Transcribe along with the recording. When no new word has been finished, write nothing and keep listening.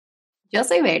Yo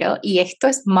soy Vero y esto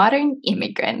es Modern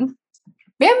Immigrant.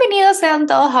 Bienvenidos sean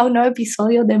todos a un nuevo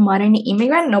episodio de Modern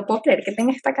Immigrant. No puedo creer que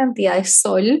tenga esta cantidad de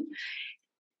sol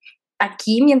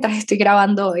aquí mientras estoy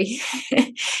grabando hoy.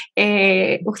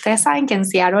 Ustedes saben que en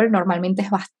Seattle normalmente es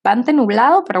bastante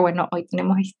nublado, pero bueno, hoy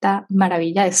tenemos esta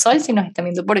maravilla de sol. Si nos están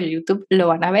viendo por YouTube lo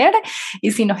van a ver, y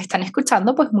si nos están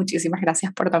escuchando, pues muchísimas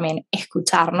gracias por también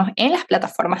escucharnos en las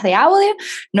plataformas de audio.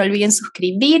 No olviden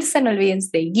suscribirse, no olviden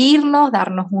seguirnos,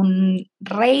 darnos un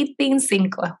rating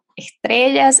 5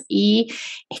 estrellas y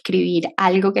escribir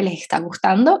algo que les está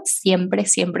gustando. Siempre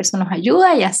eso nos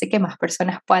ayuda y hace que más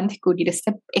personas puedan descubrir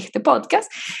este podcast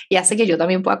y hace que yo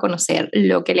también pueda conocer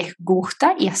lo que les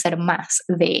gusta y hacer más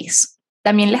de eso.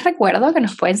 También les recuerdo que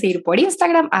nos pueden seguir por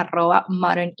Instagram,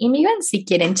 @modernimmigrant, si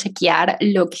quieren chequear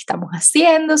lo que estamos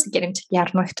haciendo, si quieren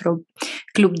chequear nuestro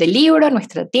club de libro,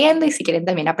 nuestra tienda, y si quieren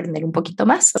también aprender un poquito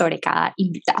más sobre cada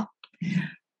invitado.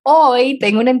 Hoy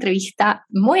tengo una entrevista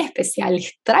muy especial,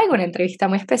 les traigo una entrevista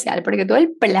muy especial porque tuve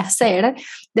el placer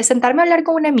de sentarme a hablar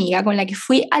con una amiga con la que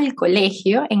fui al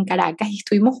colegio en Caracas y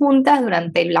estuvimos juntas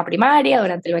durante la primaria,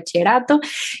 durante el bachillerato,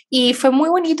 y fue muy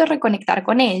bonito reconectar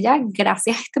con ella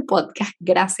gracias a este podcast,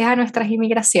 gracias a nuestras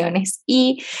inmigraciones,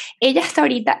 y ella está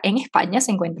ahorita en España,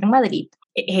 se encuentra en Madrid.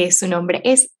 Su nombre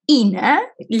es Ina,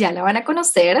 ya la van a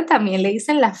conocer, también le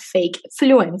dicen la fake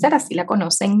influencer, así la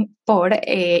conocen por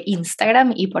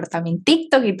Instagram y por también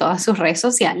TikTok y todas sus redes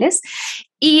sociales.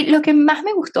 Y lo que más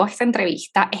me gustó de esta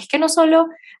entrevista es que no solo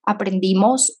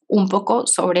aprendimos un poco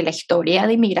sobre la historia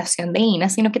de inmigración de Ina,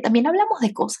 sino que también hablamos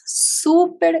de cosas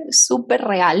súper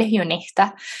reales y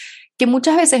honestas que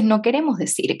muchas veces no queremos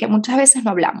decir, que muchas veces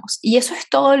no hablamos. Y eso es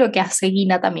todo lo que hace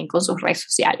Ina también con sus redes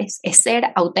sociales. Es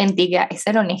ser auténtica, es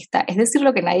ser honesta, es decir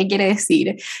lo que nadie quiere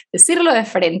decir, decirlo de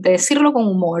frente, decirlo con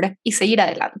humor y seguir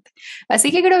adelante.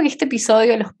 Así que creo que este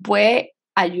episodio los puede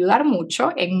ayudar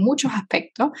mucho en muchos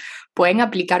aspectos, pueden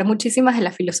aplicar muchísimas de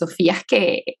las filosofías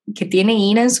que tiene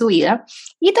Ina en su vida,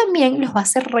 y también los va a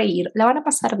hacer reír, la van a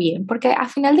pasar bien, porque a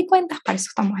final de cuentas para eso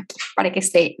estamos aquí, para que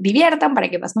se diviertan, para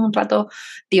que pasen un rato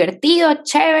divertido,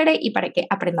 chévere, y para que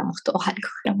aprendamos todos algo.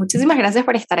 Bueno, muchísimas gracias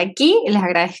por estar aquí, les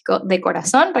agradezco de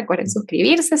corazón. Recuerden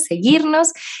suscribirse,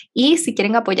 seguirnos, y si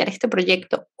quieren apoyar este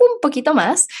proyecto un poquito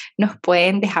más, nos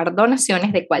pueden dejar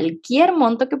donaciones de cualquier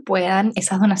monto que puedan.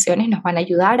 Esas donaciones nos van a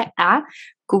ayudar a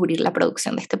cubrir la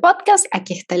producción de este podcast.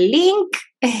 Aquí está el link,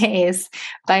 es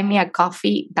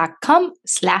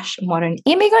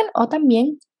buymeacoffee.com/modernimmigrant, o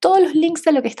también todos los links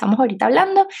de lo que estamos ahorita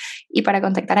hablando, y para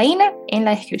contactar a Ina en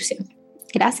la descripción.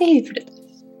 Gracias y disfruten.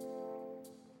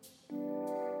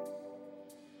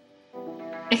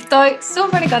 Estoy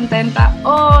súper contenta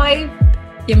hoy.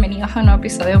 Bienvenidos a un nuevo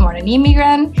episodio de Modern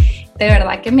Immigrant. De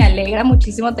verdad que me alegra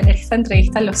muchísimo tener esta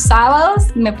entrevista los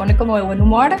sábados, me pone como de buen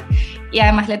humor, y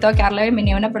además le tengo que dar la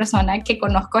bienvenida a una persona que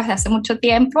conozco desde hace mucho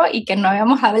tiempo y que no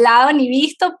habíamos hablado ni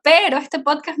visto, pero este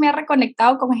podcast me ha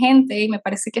reconectado con gente y me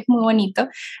parece que es muy bonito.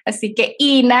 Así que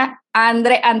Ina,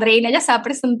 Andreina ya se va a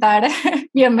presentar.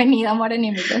 Bienvenida a Modern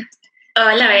Immigrant.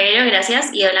 Hola, Vero, gracias,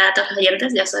 y hola a todos los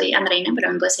oyentes. Yo soy Andreina,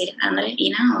 pero me puedes decir Andre,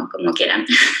 Ina o como quieran.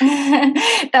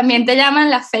 También te llaman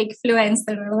la fake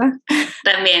influencer, ¿verdad?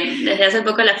 También, desde hace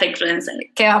poco la fake influencer.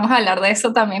 Que vamos a hablar de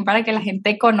eso también para que la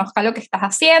gente conozca lo que estás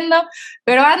haciendo.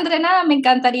 Pero Andre, nada, me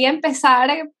encantaría empezar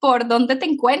por dónde te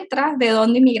encuentras, de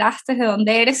dónde inmigraste, de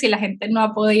dónde eres, si la gente no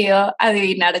ha podido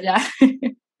adivinar ya.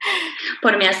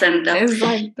 Por mi acento.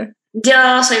 Exacto.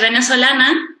 Yo soy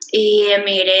venezolana y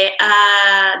emigré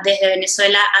desde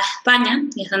Venezuela a España,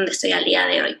 y es donde estoy al día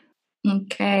de hoy.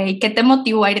 Ok, ¿qué te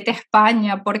motivó a irte a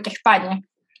España? ¿Por qué España?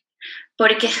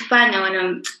 Porque España,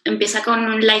 bueno, empieza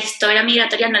con la historia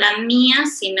migratoria, no la mía,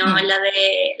 sino la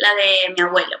de mi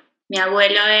abuelo. Mi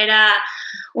abuelo era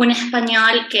un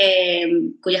español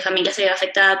cuya familia se vio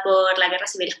afectada por la Guerra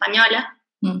Civil Española.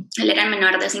 Él era el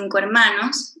menor de 5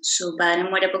 hermanos, su padre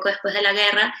muere poco después de la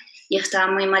guerra y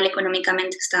estaba muy mal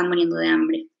económicamente, estaba muriendo de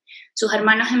hambre. Sus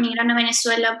hermanos emigran a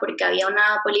Venezuela porque había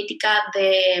una política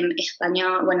de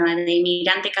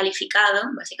inmigrante calificado.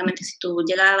 Básicamente, si tú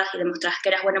llegabas y demostrabas que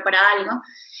eras bueno para algo,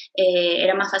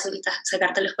 era más fácil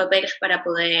sacarte los papeles para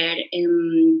poder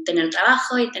tener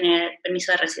trabajo y tener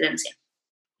permiso de residencia.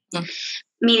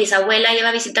 Mi bisabuela iba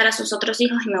a visitar a sus otros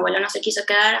hijos y mi abuelo no se quiso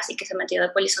quedar, así que se metió de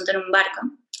polizonte en un barco.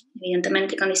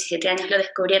 Evidentemente, con 17 años lo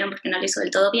descubrieron porque no lo hizo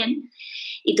del todo bien.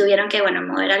 Y tuvieron que,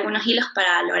 mover algunos hilos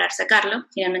para lograr sacarlo.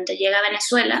 Finalmente llega a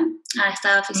Venezuela, a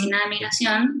esta oficina de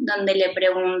migración, donde le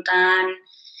preguntan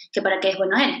que para qué es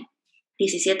bueno él.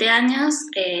 17 años,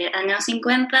 años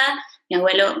 50, mi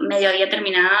abuelo medio había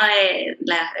terminado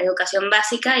la educación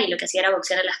básica y lo que hacía era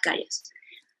boxear en las calles.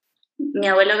 Mi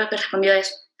abuelo lo que respondió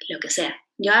es, lo que sea,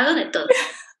 yo hago de todo.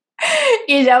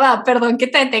 Y ya va, perdón que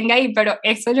te detenga ahí, pero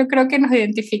eso yo creo que nos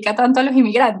identifica tanto a los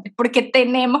inmigrantes, porque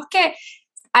tenemos que,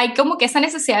 hay como que esa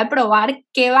necesidad de probar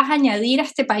qué vas a añadir a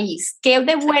este país, qué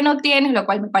de bueno tienes, lo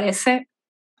cual me parece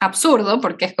absurdo,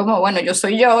 porque es como, bueno, yo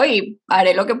soy yo y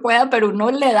haré lo que pueda, pero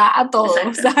uno le da a todo,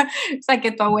 o sea,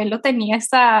 que tu abuelo tenía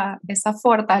esa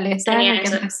fortaleza tenía desde que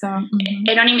eso. empezó.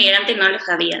 Era un inmigrante y no lo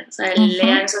sabía, o sea, él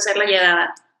a eso se lo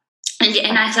llevaba.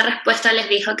 En esa respuesta les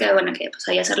dijo que, bueno, que pues,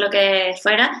 sabía hacer lo que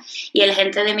fuera, y el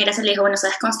agente de migración le dijo, bueno,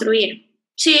 ¿sabes construir?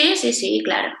 Sí,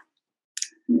 claro.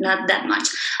 Not that much.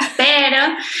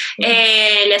 Pero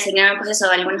le asignaron, pues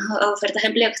eso, algunas ofertas de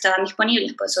empleo que estaban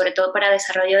disponibles, pues sobre todo para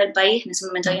desarrollo del país. En ese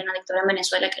momento había una dictadura en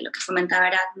Venezuela que lo que fomentaba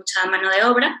era mucha mano de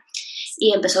obra,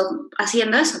 y empezó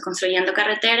haciendo eso, construyendo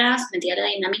carreteras, metía la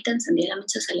dinamita, encendía la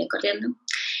mecha, salía corriendo.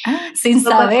 Sin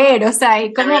saber, o sea,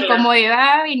 y como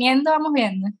iba viniendo, vamos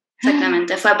viendo.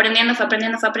 Exactamente, fue aprendiendo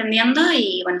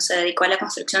y bueno, se dedicó a la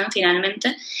construcción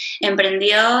finalmente,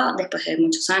 emprendió, después de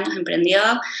muchos años,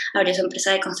 abrió su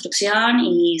empresa de construcción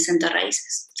y sentó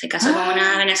raíces. Se casó con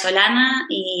una venezolana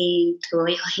y tuvo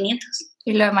hijos y nietos.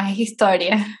 Y lo demás es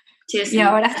historia. Sí. Y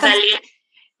ahora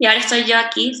estoy yo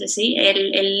aquí, sí.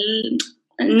 Él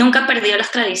nunca perdió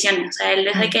las tradiciones, o sea, él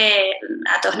desde que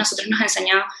a todos nosotros nos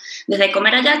enseñó desde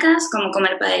comer hallacas como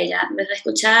comer paella, desde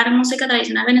escuchar música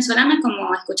tradicional venezolana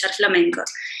como escuchar flamenco.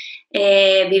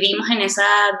 Vivimos en esa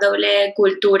doble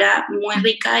cultura muy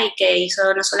rica y que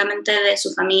hizo no solamente de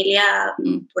su familia,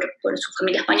 por su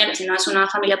familia española, sino de su nueva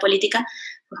familia política,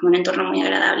 pues un entorno muy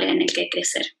agradable en el que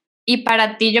crecer. Y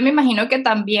para ti yo me imagino que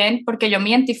también, porque yo me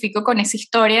identifico con esa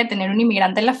historia de tener un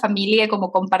inmigrante en la familia y de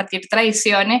como compartir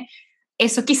tradiciones,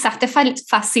 eso quizás te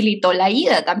facilitó la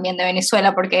ida también de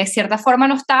Venezuela, porque de cierta forma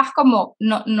no estabas como,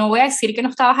 no voy a decir que no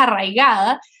estabas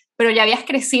arraigada, pero ya habías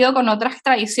crecido con otras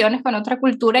tradiciones, con otra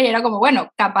cultura, y era como,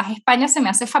 bueno, capaz España se me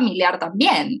hace familiar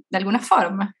también, de alguna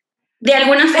forma. De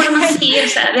alguna forma sí, o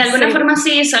sea, de alguna forma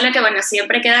sí, solo que bueno,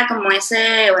 siempre queda como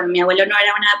bueno, mi abuelo no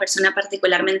era una persona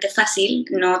particularmente fácil,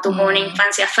 no tuvo una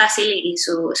infancia fácil y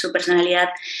su personalidad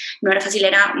no era fácil,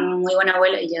 era un muy buen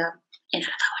abuelo y yo era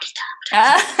la favorita.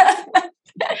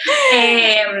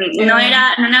 No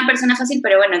era una persona fácil,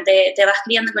 pero bueno, te vas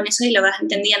criando con eso y lo vas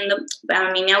entendiendo.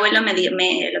 A mí mi abuelo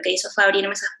lo que hizo fue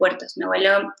abrirme esas puertas. Mi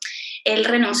abuelo, él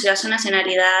renunció a su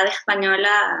nacionalidad española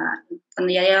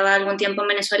cuando ya llevaba algún tiempo en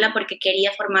Venezuela porque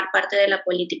quería formar parte de la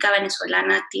política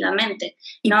venezolana activamente.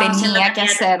 Y tenía que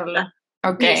hacerlo.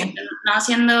 Okay. Sí, no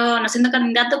siendo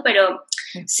candidato, pero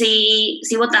sí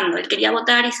votando. Él quería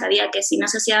votar y sabía que si no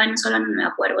se hacía venezolano no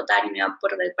iba a poder votar y no iba a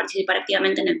poder participar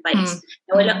activamente en el país.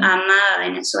 Mi abuelo amaba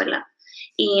Venezuela.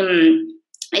 Y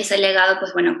ese legado,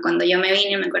 pues bueno, cuando yo me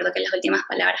vine, me acuerdo que las últimas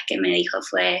palabras que me dijo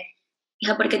fue: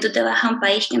 hija, ¿por qué tú te vas a un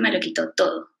país que me lo quitó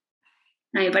todo?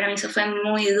 A mí, para mí eso fue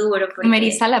muy duro. Me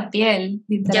eriza la piel.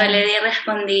 Yo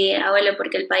respondí: abuelo,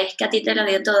 porque el país que a ti te lo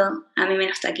dio todo, a mí me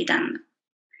lo está quitando.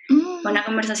 Fue una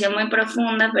conversación muy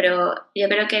profunda, pero yo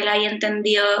creo que él ahí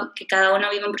entendió que cada uno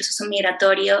vive un proceso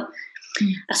migratorio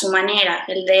a su manera.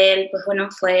 El de él, pues bueno,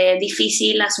 fue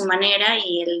difícil a su manera,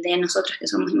 y el de nosotros que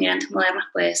somos inmigrantes modernos,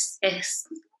 pues es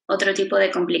otro tipo de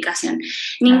complicación.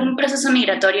 Ningún proceso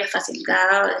migratorio es fácil,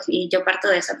 y yo parto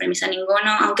de esa premisa,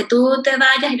 ninguno, aunque tú te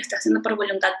vayas y lo estés haciendo por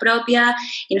voluntad propia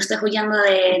y no estés huyendo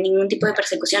de ningún tipo de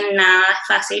persecución, nada es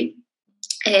fácil.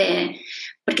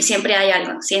 Porque siempre hay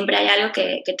algo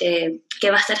que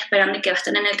va a estar esperando y que va a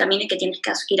estar en el camino y que tienes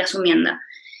que ir asumiendo.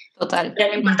 Total. Pero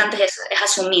lo importante es eso, es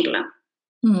asumirlo.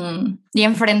 Y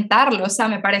enfrentarlo, o sea,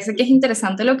 me parece que es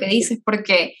interesante lo que dices,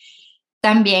 porque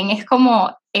también es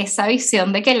como esa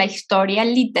visión de que la historia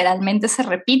literalmente se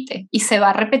repite y se va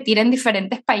a repetir en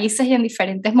diferentes países y en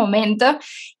diferentes momentos,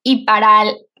 y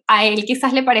a él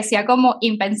quizás le parecía como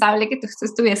impensable que tú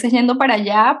estuvieses yendo para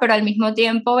allá, pero al mismo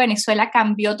tiempo Venezuela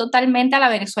cambió totalmente a la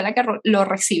Venezuela que lo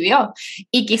recibió.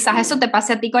 Y quizás eso te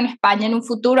pase a ti con España en un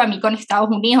futuro, a mí con Estados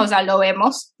Unidos, o sea, lo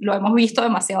hemos visto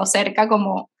demasiado cerca,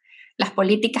 como las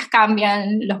políticas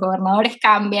cambian, los gobernadores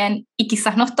cambian, y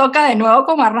quizás nos toca de nuevo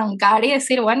como arrancar y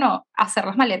decir, bueno, hacer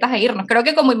las maletas e irnos. Creo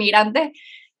que como inmigrantes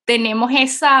tenemos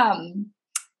esa...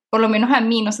 Por lo menos a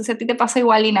mí, no sé si a ti te pasa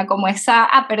igual, Lina, como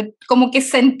que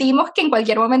sentimos que en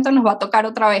cualquier momento nos va a tocar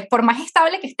otra vez, por más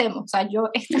estable que estemos. O sea,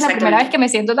 esta es la primera vez que me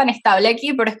siento tan estable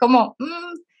aquí, pero es como,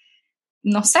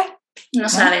 no sé. No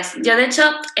sabes. Yo, de hecho,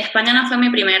 España no fue mi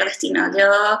primer destino. Yo,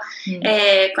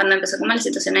 cuando empezó como la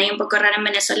situación ahí un poco rara en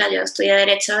Venezuela, yo estudié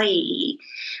Derecho y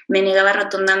me negaba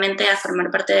rotundamente a formar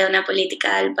parte de una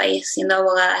política del país, siendo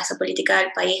abogada de esa política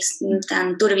del país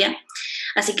tan turbia.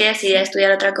 Así que decidí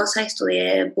estudiar otra cosa,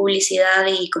 estudié publicidad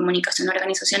y comunicación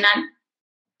organizacional.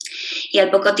 Y al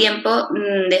poco tiempo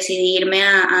decidí irme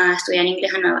a estudiar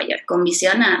inglés a Nueva York, con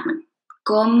visión a, bueno,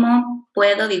 ¿cómo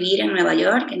puedo vivir en Nueva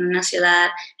York, en una ciudad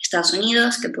de Estados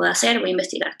Unidos? ¿Qué puedo hacer? Voy a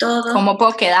investigar todo. ¿Cómo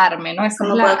puedo quedarme, no?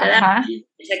 ¿Cómo puedo quedarme?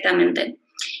 Exactamente.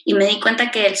 Y me di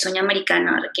cuenta que el sueño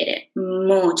americano requiere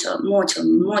mucho, mucho,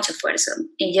 mucho esfuerzo.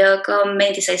 Y yo con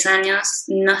 26 años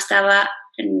no estaba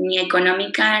ni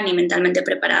económica ni mentalmente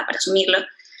preparada para asumirlo.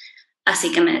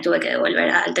 Así que me tuve que devolver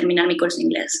al terminar mi curso de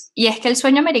inglés. Y es que el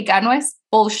sueño americano es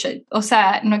bullshit, o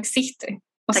sea, no existe.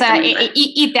 O sea,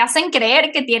 y te hacen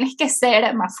creer que tienes que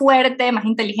ser más fuerte, más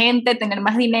inteligente, tener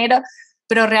más dinero,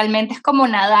 pero realmente es como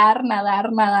nadar,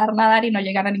 nadar, nadar, nadar y no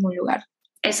llegar a ningún lugar.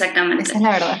 Exactamente. Esa es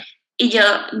la verdad. Y yo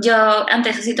ante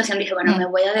esa situación dije, bueno, me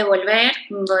voy a devolver,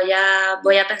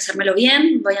 voy a pensármelo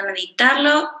bien, voy a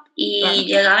meditarlo. Y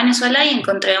llegué a Venezuela y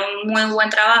encontré un muy buen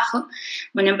trabajo,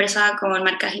 una empresa con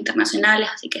marcas internacionales,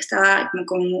 así que estaba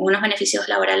con unos beneficios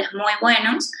laborales muy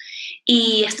buenos.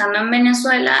 Y estando en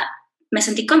Venezuela me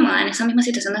sentí cómoda en esa misma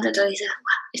situación donde tú dices,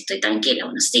 wow, estoy tranquila.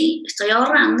 Bueno, sí, estoy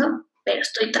ahorrando, pero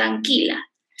estoy tranquila.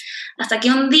 Hasta que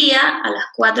un día, a las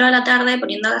 4 de la tarde,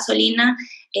 poniendo gasolina,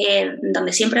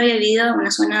 donde siempre había vivido,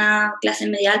 una zona clase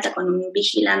media alta, con un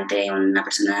vigilante, una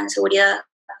persona de seguridad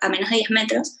a menos de 10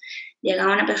 metros,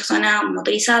 llegaba una persona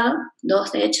motorizada,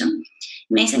 2 de hecho,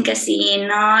 me dicen que si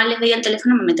no les doy el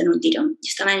teléfono me meten un tiro. Yo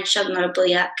estaba en shock, no lo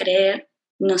podía creer,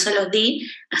 no se los di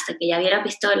hasta que ya vi la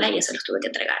pistola y ya se los tuve que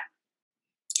entregar.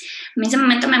 En ese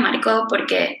momento me marcó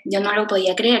porque yo no lo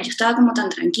podía creer, yo estaba como tan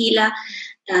tranquila,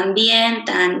 tan bien,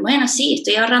 tan, bueno, sí,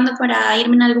 estoy ahorrando para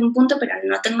irme en algún punto, pero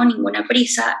no tengo ninguna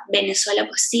prisa. Venezuela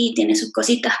pues sí, tiene sus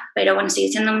cositas, pero bueno, sigue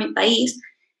siendo mi país.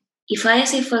 Y fue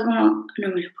eso y fue como, no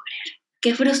me lo puedo creer.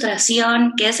 Qué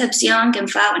frustración, qué decepción, qué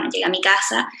enfado. Bueno, llegué a mi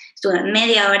casa, estuve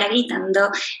media hora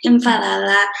gritando,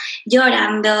 enfadada,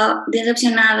 llorando,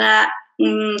 decepcionada,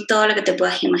 todo lo que te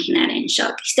puedas imaginar, en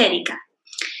shock, histérica.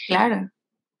 Claro.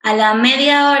 A la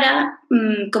media hora,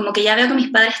 como que ya veo que mis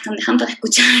padres están dejando de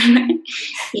escucharme.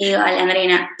 Y digo, vale,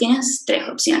 Andreina, tienes 3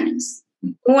 opciones.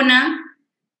 Una,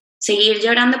 seguir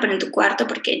llorando, pero en tu cuarto,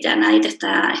 porque ya nadie te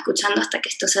está escuchando hasta que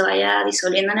esto se vaya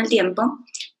disolviendo en el tiempo,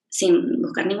 sin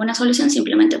buscar ninguna solución,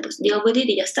 simplemente pues deal with it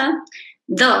y ya está.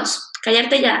 2,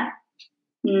 callarte ya.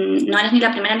 No eres ni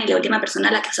la primera ni la última persona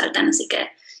a la que asaltan, así que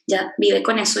ya vive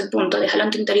con eso y punto, déjalo en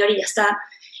tu interior y ya está.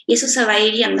 Y eso se va a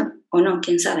ir yendo, o no,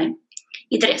 quién sabe.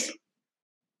 Y 3,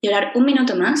 llorar 1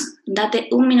 minuto más, date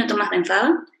 1 minuto más de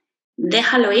enfado,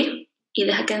 déjalo ir y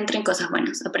deja que entren cosas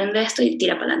buenas. Aprende esto y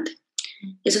tira para adelante.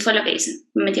 Eso fue lo que hice.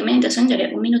 Me metí en meditación, lloré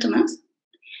 1 minuto más,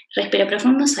 respiré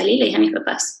profundo, salí y le dije a mis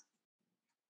papás,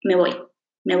 me voy.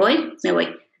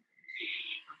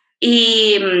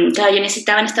 Y claro, yo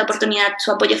necesitaba en esta oportunidad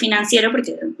su apoyo financiero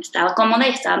porque estaba cómoda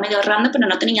y estaba medio ahorrando, pero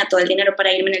no tenía todo el dinero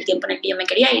para irme en el tiempo en el que yo me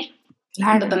quería ir.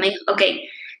 Claro. Mi papá me dijo, ok,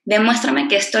 demuéstrame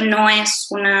que esto no es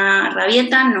una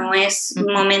rabieta, no es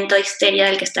un momento de histeria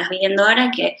del que estás viviendo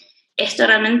ahora, que esto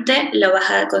realmente lo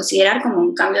vas a considerar como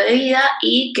un cambio de vida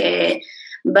y que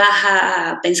vas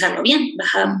a pensarlo bien,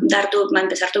 vas a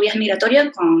empezar tu viaje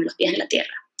migratorio con los pies en la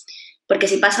tierra. Porque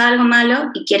si pasa algo malo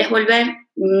y quieres volver,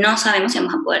 no sabemos si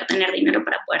vamos a poder tener dinero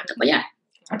para poderte apoyar.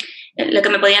 Lo que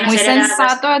me podían hacer era... Muy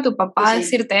sensato de tu papá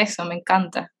decirte eso, me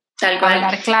encanta. Tal cual.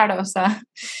 Hablar claro, o sea...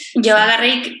 Yo agarré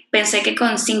y pensé que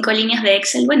con 5 líneas de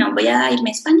Excel, bueno, voy a irme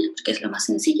a España, porque es lo más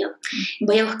sencillo.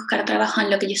 Voy a buscar trabajo en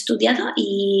lo que yo he estudiado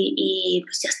y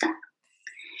pues ya está.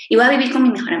 Y voy a vivir con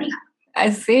mi mejor amiga.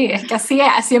 Sí, es que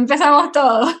así empezamos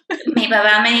todo. Mi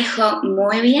papá me dijo,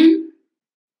 muy bien,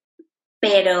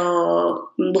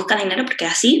 pero busca dinero porque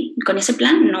así, con ese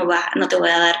plan, no te voy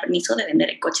a dar permiso de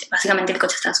vender el coche. Básicamente el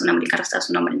coche está a su nombre, el carro está a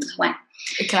su nombre, entonces bueno.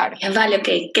 Claro. Vale,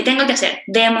 ok, ¿qué tengo que hacer?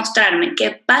 Demostrarme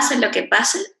que pase lo que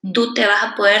pase, tú te vas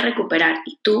a poder recuperar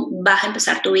y tú vas a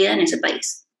empezar tu vida en ese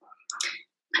país.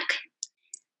 Okay.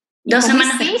 2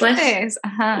 semanas después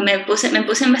me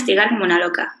puse a investigar como una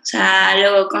loca. O sea,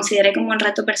 lo consideré como un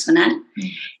reto personal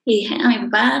y dije, mi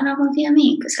papá no confía en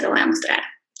mí, que se lo voy a mostrar.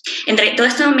 Entre todo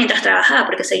esto mientras trabajaba,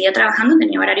 porque seguía trabajando,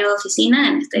 tenía horario de oficina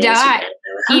en este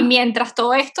y mientras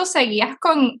todo esto seguías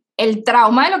con el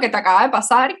trauma de lo que te acaba de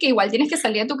pasar, que igual tienes que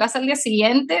salir de tu casa al día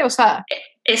siguiente, o sea...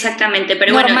 Exactamente,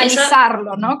 pero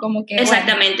normalizarlo, bueno, eso, ¿no? Como que,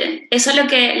 exactamente, bueno. Eso lo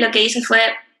que hice fue,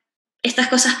 estas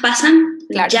cosas pasan,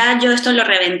 claro. Ya yo esto lo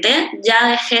reventé, ya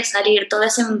dejé salir todo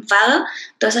ese enfado,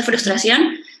 toda esa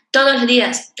frustración. Todos los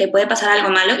días te puede pasar algo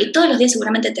malo y todos los días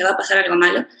seguramente te va a pasar algo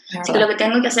malo, claro. Así que lo que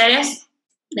tengo que hacer es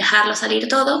dejarlo salir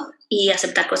todo y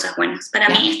aceptar cosas buenas. Para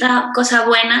mí, esta cosa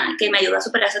buena que me ayudó a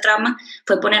superar ese trauma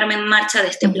fue ponerme en marcha de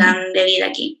este plan de vida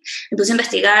aquí. Me puse a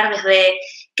investigar desde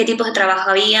qué tipos de trabajo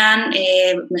habían,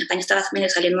 España estaba medio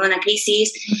saliendo de una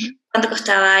crisis, cuánto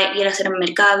costaba ir a hacer un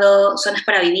mercado, zonas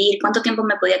para vivir, cuánto tiempo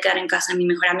me podía quedar en casa de mi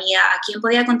mejor amiga, a quién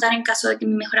podía contar en caso de que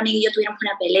mi mejor amiga y yo tuviéramos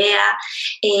una pelea,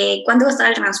 cuánto costaba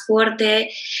el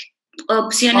transporte,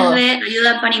 opciones de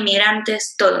ayuda para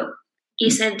inmigrantes, todo.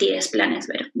 Hice 10 planes,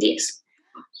 Vero, 10.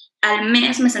 Al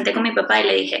mes me senté con mi papá y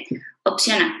le dije,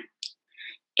 opción A,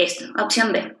 esto,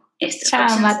 opción B, esto.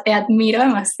 Chama, te admiro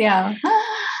demasiado.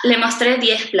 Le mostré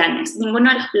 10 planes.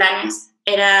 Ninguno de los planes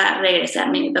era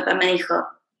regresarme. Mi papá me dijo,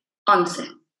 11,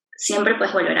 siempre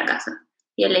puedes volver a casa.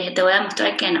 Y yo le dije, te voy a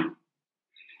demostrar que no.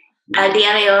 Al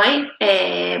día de hoy,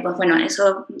 pues bueno,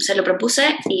 eso se lo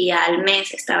propuse y al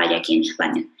mes estaba ya aquí en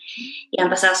España. Y han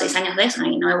pasado 6 años de eso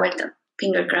y no he vuelto.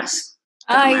 Finger cross.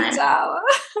 Ay, chao.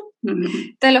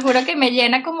 Te lo juro que me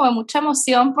llena como de mucha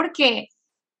emoción porque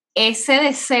ese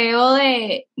deseo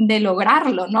de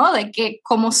lograrlo, ¿no? De que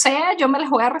como sea yo me las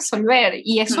voy a resolver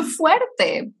y eso es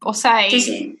fuerte, o sea,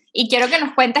 y quiero que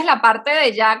nos cuentes la parte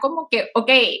de ya como que, ok,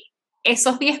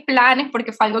 esos 10 planes,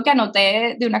 porque fue algo que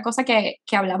anoté de una cosa que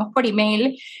hablamos por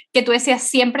email, que tú decías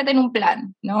siempre ten un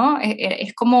plan, ¿no?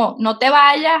 Es como no te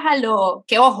vayas a lo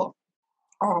que, ojo,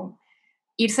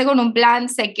 irse con un plan,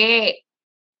 sé que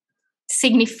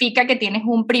significa que tienes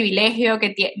un privilegio,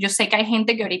 yo sé que hay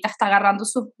gente que ahorita está agarrando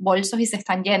sus bolsos y se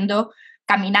están yendo,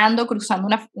 caminando, cruzando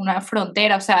una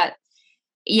frontera, o sea,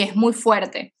 y es muy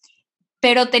fuerte.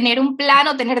 Pero tener un plan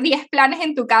o tener 10 planes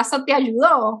en tu casa te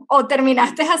ayudó, o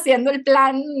terminaste haciendo el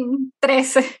plan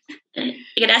 13.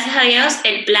 Gracias a Dios,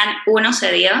 el plan 1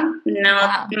 se dio,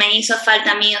 no me hizo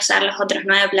falta a mí usar los otros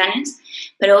 9 planes,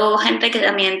 pero hubo gente que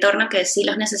a mi entorno que sí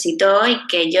los necesitó y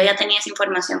que yo ya tenía esa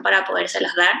información para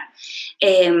podérselas dar.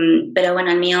 Pero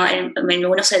bueno, el mío, el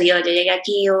 1 se dio. Yo llegué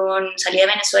aquí, salí de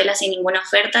Venezuela sin ninguna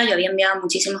oferta, yo había enviado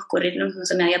muchísimos currículums, no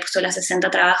se me había puesto las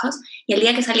 60 trabajos, y el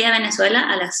día que salí de Venezuela,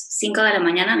 a las 5 de la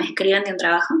mañana, me escriben de un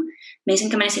trabajo, me dicen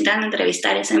que me necesitan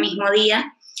entrevistar ese mismo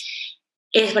día,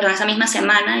 esa misma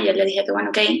semana, y yo le dije que bueno,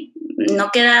 ok,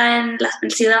 no queda en la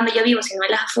ciudad donde yo vivo, sino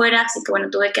en las afueras, así que bueno,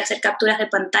 tuve que hacer capturas de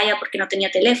pantalla porque no tenía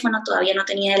teléfono, todavía no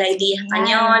tenía el ID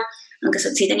español, aunque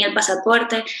sí tenía el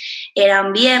pasaporte, era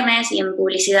un viernes y en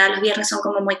publicidad los viernes son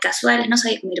como muy casuales, no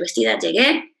sabía cómo ir vestida,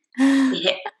 llegué,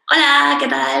 dije, hola, ¿qué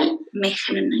tal? Me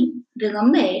dijeron, ¿de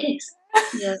dónde eres?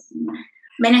 Yo,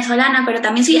 venezolana, pero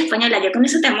también soy española, yo con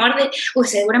ese temor de,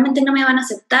 seguramente no me van a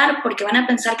aceptar porque van a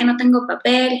pensar que no tengo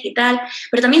papeles y tal,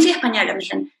 pero también soy española, me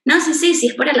dijeron, no, sí,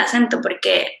 es por el acento,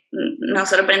 porque nos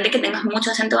sorprende que tengas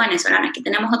mucho acento venezolano, aquí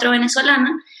tenemos otro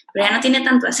venezolano, pero ya no tiene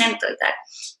tanto acento y tal.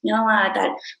 Yo,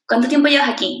 tal. ¿Cuánto tiempo llevas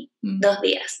aquí? 2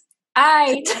 días.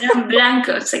 Ay.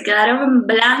 Se quedaron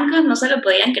blancos, no se lo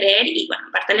podían creer, y bueno,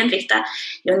 aparte de la entrevista,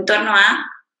 yo en torno a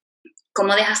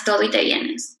cómo dejas todo y te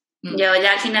vienes. Yo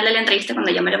ya al final de la entrevista,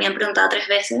 cuando ya me lo habían preguntado 3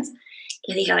 veces,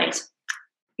 les dije, a ver,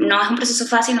 no es un proceso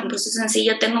fácil, no es un proceso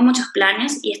sencillo, tengo muchos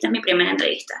planes y esta es mi primera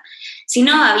entrevista. Si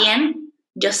no va bien,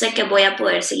 yo sé que voy a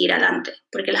poder seguir adelante,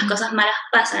 porque las cosas malas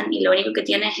pasan y lo único que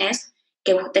tienes es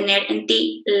que tener en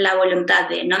ti la voluntad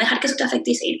de no dejar que eso te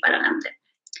afecte y seguir para adelante.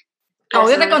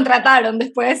 Obvio te contrataron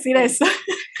después de decir eso.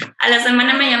 A la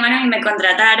semana me llamaron y me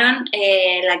contrataron,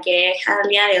 la que es al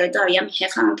día de hoy todavía mi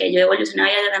jefa, aunque yo he evolucionado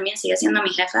y ella también sigue siendo mi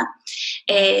jefa,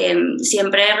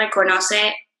 siempre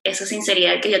reconoce esa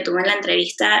sinceridad que yo tuve en la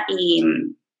entrevista y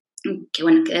que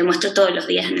bueno, que demuestro todos los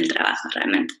días en el trabajo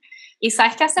realmente. Y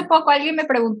sabes que hace poco alguien me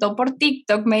preguntó por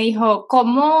TikTok, me dijo,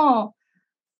 ¿cómo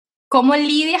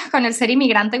lidias con el ser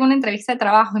inmigrante en una entrevista de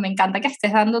trabajo? Y me encanta que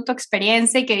estés dando tu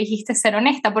experiencia y que dijiste ser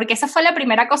honesta, porque esa fue la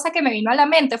primera cosa que me vino a la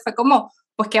mente, fue como,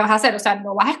 pues, ¿qué vas a hacer? O sea,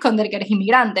 no vas a esconder que eres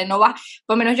inmigrante, no vas,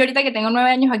 por lo menos yo ahorita que tengo 9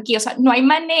 años aquí, o sea, no hay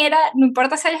manera, no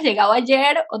importa si hayas llegado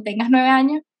ayer o tengas 9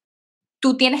 años,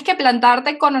 tú tienes que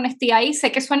plantarte con honestidad y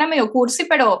sé que suena medio cursi,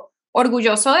 pero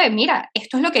orgulloso de, mira,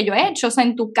 esto es lo que yo he hecho, o sea,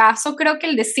 en tu caso creo que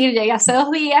el decir, llegué hace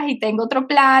 2 días y tengo otro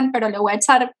plan, pero le voy a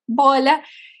echar bola,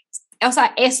 o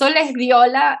sea, eso les dio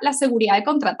la seguridad de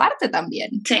contratarte también.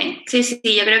 Sí,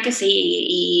 yo creo que sí,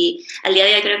 y al día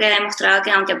de hoy creo que he demostrado que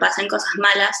aunque pasen cosas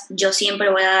malas, yo siempre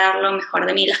voy a dar lo mejor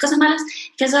de mí. Las cosas malas,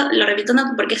 que eso lo repito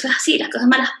porque eso es así, las cosas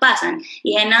malas pasan,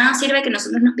 y de nada sirve que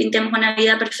nosotros nos pintemos una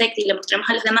vida perfecta y le mostremos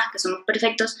a los demás que somos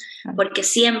perfectos, porque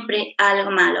siempre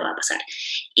algo malo va a pasar.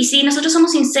 Y si nosotros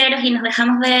somos sinceros y nos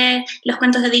dejamos de los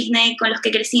cuentos de Disney con los que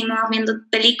crecimos viendo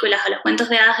películas o los cuentos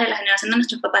de hadas de la generación de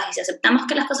nuestros papás, y si aceptamos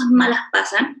que las cosas malas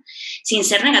pasan, sin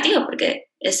ser negativo, porque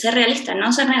es ser realista,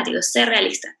 no ser negativo, es ser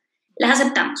realista. Las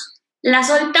aceptamos, las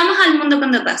soltamos al mundo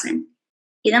cuando pasen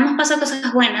y damos paso a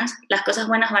cosas buenas, las cosas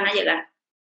buenas van a llegar.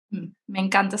 Me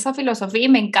encanta esa filosofía y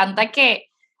me encanta que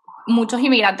muchos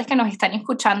inmigrantes que nos están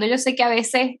escuchando, yo sé que a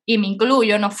veces, y me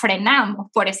incluyo, nos frenamos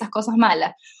por esas cosas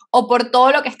malas o por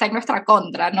todo lo que está en nuestra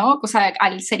contra, ¿no? O sea,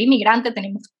 al ser inmigrante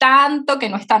tenemos tanto que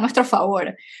no está a nuestro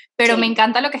favor, pero me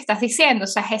encanta lo que estás diciendo, o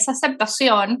sea, es esa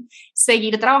aceptación,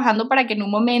 seguir trabajando para que en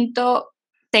un momento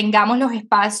tengamos los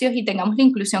espacios y tengamos la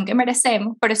inclusión que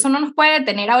merecemos, pero eso no nos puede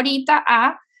detener ahorita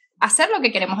a hacer lo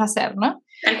que queremos hacer, ¿no?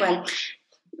 Tal cual.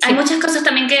 Hay muchas cosas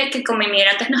también que como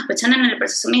inmigrantes nos pechan en el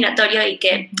proceso migratorio y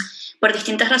que por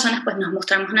distintas razones pues nos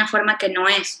mostramos una forma que no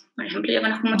es. Por ejemplo, yo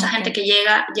conozco mucha gente que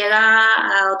llega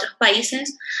a otros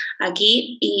países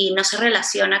aquí y no se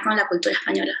relaciona con la cultura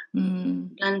española.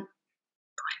 En plan,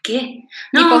 ¿por qué?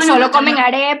 No, tipo, solo comen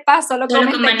arepas, solo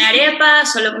comen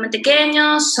arepas, solo comen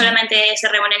pequeños, solamente se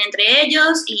reúnen entre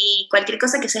ellos y cualquier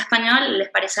cosa que sea español les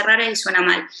parece raro y suena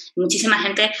mal. Muchísima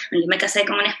gente, yo me casé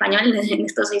con un español, en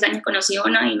estos 6 años conocí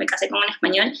uno y me casé con un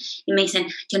español y me dicen,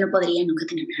 yo no podría nunca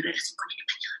tener una relación con el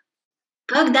español.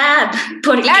 Fuck that.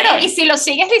 ¿Por claro, qué? Y si lo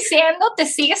sigues diciendo, te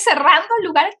sigues cerrando el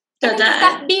lugar en el que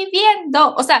estás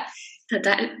viviendo. O sea,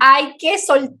 total. Hay que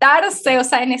soltarse, o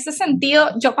sea, en ese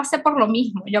sentido, yo pasé por lo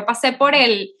mismo, yo pasé por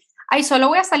solo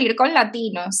voy a salir con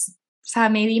latinos, o sea,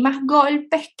 me di más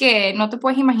golpes que no te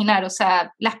puedes imaginar, o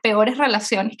sea, las peores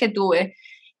relaciones que tuve,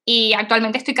 y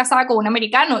actualmente estoy casada con un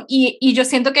americano, y yo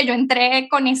siento que yo entré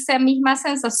con esa misma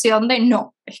sensación de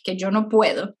no, es que yo no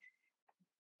puedo.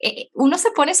 Uno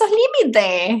se pone esos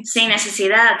límites. Sin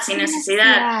necesidad.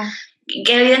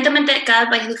 Que evidentemente cada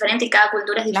país es diferente y cada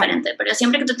cultura es diferente, pero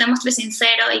siempre que tú te muestres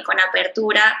sincero y con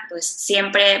apertura, pues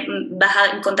siempre vas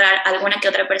a encontrar alguna que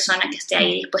otra persona que esté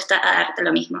ahí dispuesta a darte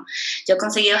lo mismo. Yo he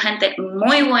conseguido gente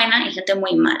muy buena y gente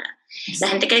muy mala. La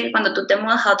gente cree que cuando tú te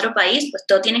mudas a otro país, pues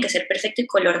todo tiene que ser perfecto y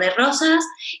color de rosas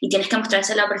y tienes que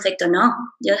mostrárselo perfecto. No,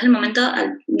 yo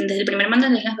desde el primer momento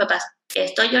les dije a mis papás,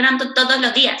 estoy llorando todos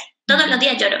los días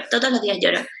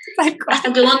lloro.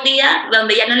 Hasta que hubo un día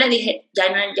donde ya no les dije, ya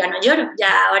no lloro,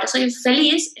 ya ahora soy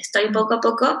feliz, estoy poco a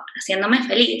poco haciéndome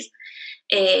feliz,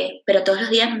 pero todos los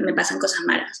días me pasan cosas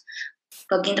malas.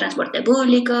 Fucking transporte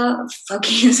público,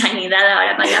 fucking sanidad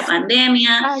ahora con la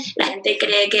pandemia. La gente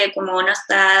cree que como uno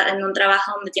está en un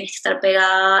trabajo donde tienes que estar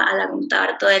pegado a la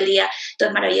computadora todo el día, todo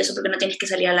es maravilloso porque no tienes que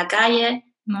salir a la calle.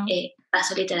 No.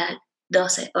 Paso literal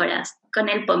 12 horas con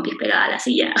el pompis pegado a la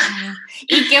silla.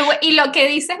 Y lo que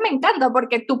dices me encanta,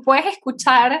 porque tú puedes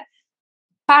escuchar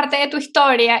parte de tu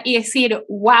historia y decir,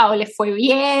 wow, le fue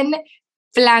bien,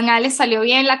 plan A le salió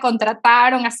bien, la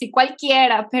contrataron, así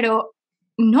cualquiera, pero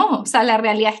no, o sea, la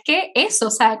realidad es que eso,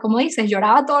 o sea, como dices,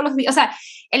 lloraba todos los días, o sea,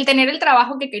 el tener el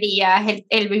trabajo que querías,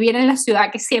 el vivir en la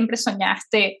ciudad que siempre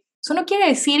soñaste, eso no quiere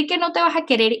decir que no te vas a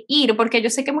querer ir, porque yo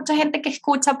sé que mucha gente que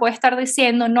escucha puede estar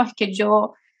diciendo, no, es que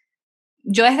yo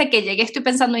desde que llegué estoy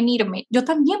pensando en irme. Yo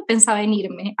también pensaba en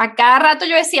irme. A cada rato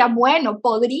yo decía, bueno,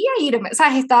 podría irme. O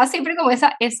sea, estaba siempre como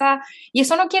esa, y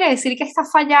eso no quiere decir que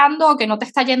estás fallando o que no te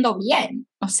está yendo bien.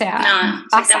 O sea, no,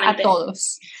 pasa a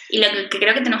todos. Y lo que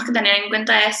creo que tenemos que tener en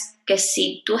cuenta es que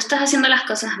si tú estás haciendo las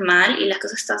cosas mal y las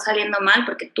cosas están saliendo mal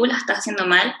porque tú las estás haciendo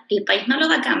mal, el país no lo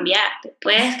va a cambiar. Te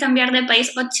puedes cambiar de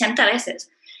país 80 veces.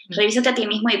 Revísate a ti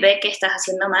mismo y ve qué estás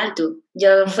haciendo mal tú.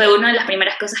 Fue una de las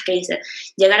primeras cosas que hice.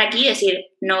 Llegar aquí y decir,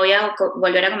 no voy a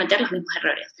volver a cometer los mismos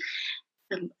errores.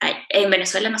 En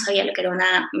Venezuela no sabía lo que era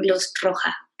una luz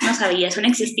roja. No sabía, eso no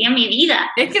existía en mi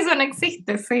vida. Es que eso no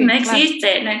existe, sí. No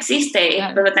existe.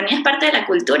 Claro. Pero también es parte de la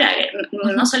cultura.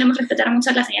 No solemos respetar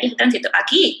mucho las señales de tránsito.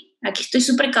 Aquí estoy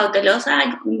súper cautelosa.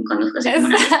 Conduzco así como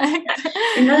la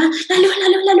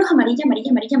luz amarilla.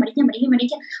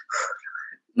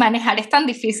 Manejar es tan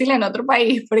difícil en otro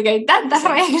país porque hay tantas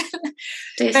reglas.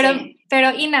 Sí,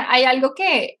 pero Ina, hay algo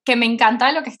que me encanta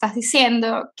de lo que estás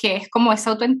diciendo, que es como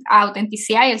esa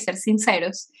autenticidad y el ser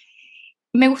sinceros.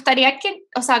 Me gustaría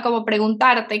como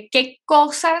preguntarte, ¿qué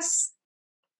cosas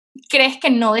crees que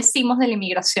no decimos de la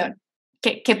inmigración?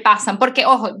 ¿Qué pasan? Porque,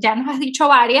 ojo, ya nos has dicho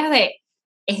varias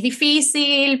es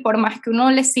difícil, por más que uno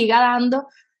le siga dando,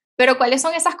 pero ¿cuáles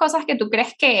son esas cosas que tú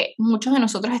crees que muchos de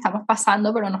nosotros estamos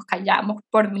pasando, pero nos callamos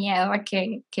por miedo a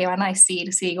qué van a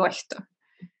decir si digo esto?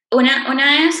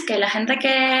 Una es que la gente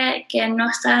que no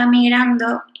está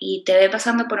migrando y te ve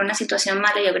pasando por una situación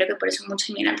mala, yo creo que por eso muchos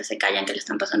inmigrantes se callan que le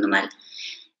están pasando mal,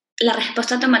 la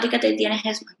respuesta automática que tienes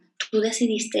es, tú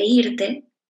decidiste irte,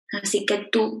 así que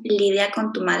tú lidia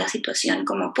con tu mala situación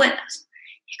como puedas.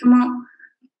 Es como,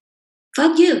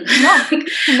 fuck you.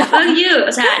 No. Fuck you.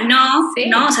 O sea, no,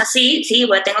 o sea, sí,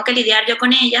 bueno, tengo que lidiar yo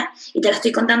con ella y te lo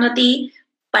estoy contando a ti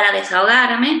para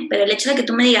desahogarme, pero el hecho de que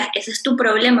tú me digas, ese es tu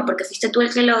problema porque fuiste tú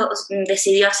el que lo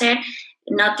decidió hacer,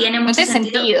 no tiene mucho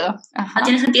sentido. No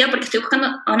tiene sentido porque estoy buscando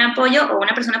un apoyo o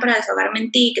una persona para desahogarme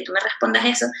en ti, que tú me respondas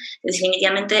eso.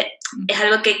 Definitivamente es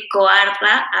algo que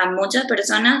coarta a muchas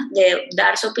personas de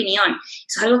dar su opinión.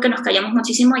 Eso es algo que nos callamos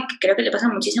muchísimo y que creo que le pasa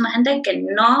a muchísima gente, que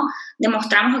no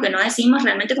demostramos o que no decimos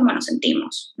realmente cómo nos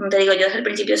sentimos. Como te digo, yo desde el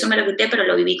principio eso me lo quité, pero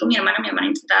lo viví con mi hermana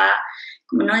intentaba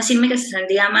como no decirme que se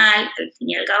sentía mal, al fin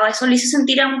y al cabo eso lo hizo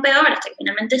sentir aún peor, hasta que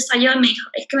finalmente estalló y me dijo,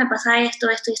 es que me pasa esto,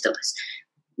 esto y esto, pues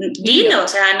dilo, o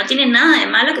sea, no tiene nada de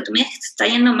malo que tú me digas que te está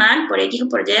yendo mal por X o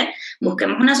por Y,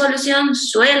 busquemos una solución,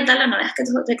 suéltalo, no dejes que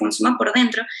te consuma por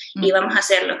dentro y vamos a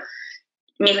hacerlo.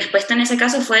 Mi respuesta en ese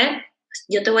caso fue,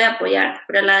 yo te voy a apoyar,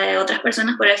 pero la de otras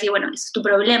personas por decir, bueno, ese es tu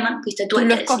problema, fuiste tú el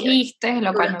que escogiste,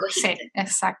 lo cual no sé,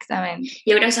 exactamente.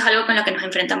 Yo creo que eso es algo con lo que nos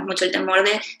enfrentamos mucho, el temor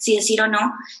de si decir o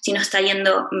no, si nos está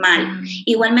yendo mal.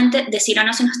 Igualmente, decir o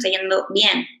no si nos está yendo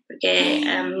bien, porque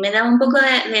me daba un poco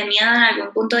de miedo en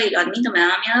algún punto, y lo admito, me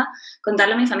daba miedo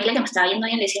contarle a mi familia que me estaba yendo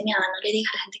bien, le decía a mi mamá, no le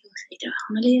digas a la gente que conseguí trabajo,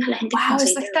 no le digas a la gente que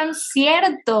conseguí trabajo. Eso es tan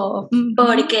cierto.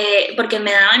 Porque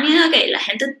me daba miedo que la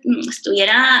gente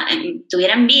tuviera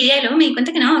envidia, y luego me di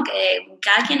cuenta que no, que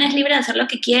cada quien es libre de hacer lo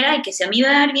que quiera y que si a mí me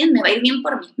va a ir bien, me va a ir bien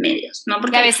por mis medios, no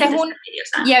porque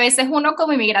y a veces uno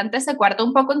como inmigrante se cuarta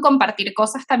un poco en compartir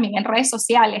cosas también en redes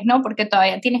sociales, ¿no? Porque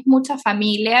todavía tienes mucha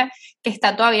familia que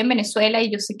está todavía en Venezuela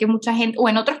y yo sé que mucha gente, o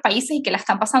en otros países y que la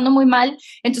están pasando muy mal,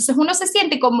 entonces uno se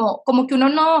siente como que uno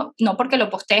no porque lo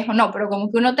postees o no, pero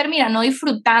como que uno termina no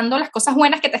disfrutando las cosas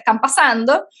buenas que te están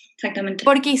pasando. Exactamente.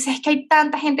 Porque dices que hay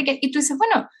tanta gente y tú dices,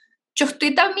 bueno, yo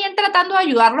estoy también tratando de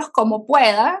ayudarlos como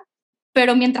pueda,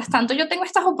 pero mientras tanto yo tengo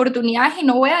estas oportunidades y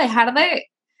no voy a dejar de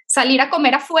salir a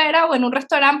comer afuera o en un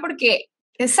restaurante porque,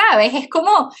 ¿sabes? Es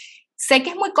como, sé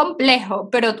que es muy complejo,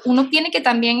 pero uno tiene que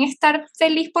también estar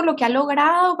feliz por lo que ha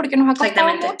logrado, porque nos ha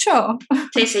costado mucho.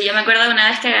 Sí, yo me acuerdo de una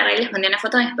vez que agarré y les mandé una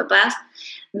foto a mis papás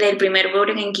del primer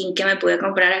Burger King que me pude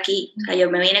comprar aquí. O sea, yo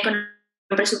me vine con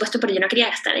un presupuesto, pero yo no quería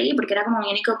gastar ahí porque era como mi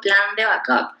único plan de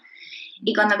backup.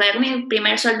 Y cuando acabé con mi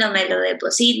primer sueldo me lo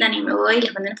depositan y me voy y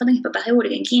les mandé una foto a mis papás de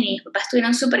Burger King y mis papás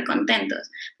estuvieron súper contentos.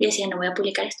 Y yo decía, no voy a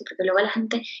publicar esto porque luego la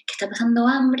gente que está pasando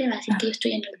hambre va a decir que yo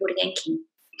estoy en el Burger King.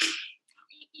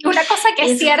 Y una cosa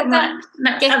que es cierta,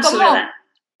 que es como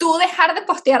tú dejar de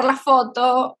postear la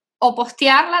foto o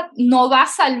postearla no va a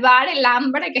salvar el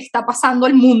hambre que está pasando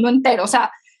el mundo entero. O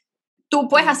sea, tú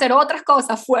puedes hacer otras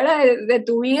cosas fuera de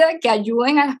tu vida que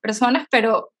ayuden a las personas,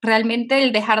 pero realmente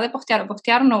el dejar de postear o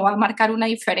postear no va a marcar una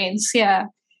diferencia.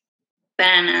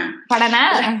 Para nada. Para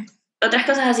nada. Otras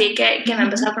cosas así que me han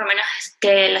pasado, por lo menos, es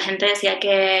que la gente decía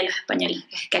que los españoles,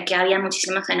 que aquí había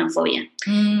muchísima xenofobia.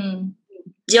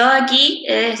 Yo aquí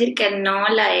he de decir que no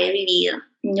la he vivido.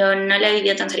 Yo no la he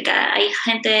vivido tan cerca. Hay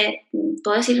gente,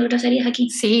 ¿puedo decir groserías aquí?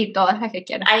 Sí, todas las que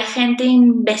quieras. Hay gente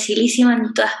imbecilísima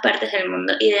en todas partes del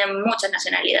mundo y de muchas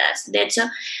nacionalidades. De hecho,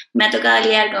 me ha tocado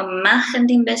lidiar con más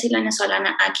gente imbécil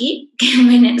venezolana aquí que en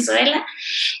Venezuela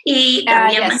y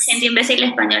también más gente imbécil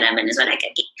española en Venezuela que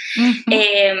aquí.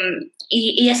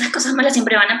 Y esas cosas malas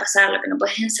siempre van a pasar. Lo que no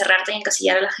puedes es encerrarte y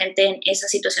encasillar a la gente en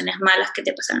esas situaciones malas que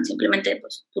te pasaron. Simplemente,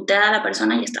 pues, tú te das a la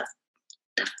persona y está.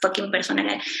 Esta fucking persona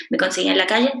que me consigue en la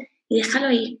calle y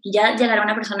déjalo ir y ya llegará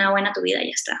una persona buena a tu vida y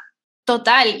ya está.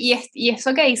 Total, y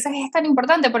eso que dices es tan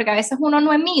importante porque a veces uno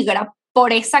no emigra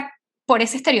por ese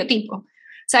estereotipo. O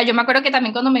sea, yo me acuerdo que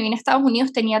también cuando me vine a Estados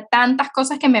Unidos tenía tantas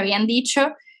cosas que me habían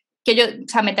dicho que yo, o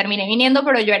sea, me terminé viniendo,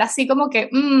 pero yo era así como que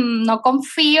no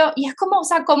confío, y es como, o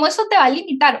sea, ¿cómo eso te va a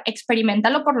limitar?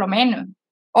 Experiméntalo por lo menos.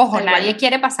 Ojo, nadie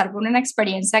quiere pasar por una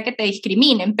experiencia que te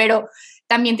discriminen, pero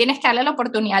también tienes que darle la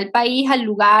oportunidad al país, al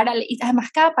lugar, y además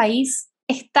cada país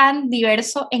es tan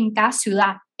diverso en cada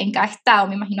ciudad, en cada estado.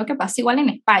 Me imagino que pasa igual en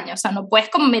España, o sea, no puedes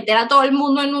como meter a todo el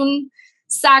mundo en un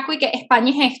saco y que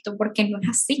España es esto, porque no es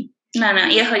así. No,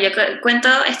 y ojo, yo cuento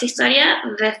esta historia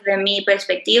desde mi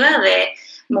perspectiva de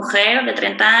mujer de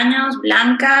 30 años,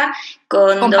 blanca,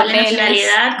 con doble papeles,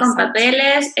 nacionalidad, con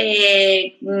papeles,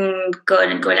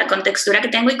 con la contextura que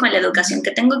tengo y con la educación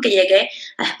que tengo, que llegué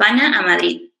a España, a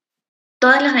Madrid.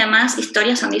 Todas las demás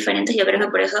historias son diferentes. Yo creo que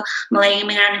por eso Modern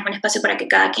Inmigrant es un espacio para que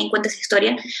cada quien cuente su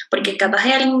historia, porque capaz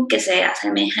hay alguien que se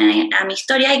asemeja a mi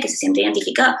historia y que se siente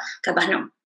identificado, capaz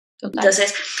no. Total.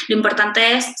 Entonces, lo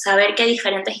importante es saber que hay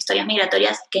diferentes historias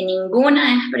migratorias, que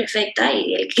ninguna es perfecta,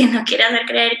 y el que no quiera hacer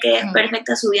creer que es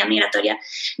perfecta su vida migratoria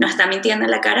nos está mintiendo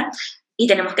en la cara, y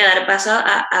tenemos que dar paso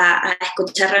a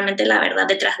escuchar realmente la verdad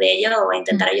detrás de ello o a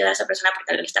intentar ayudar a esa persona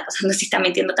porque algo le está pasando si está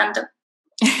mintiendo tanto.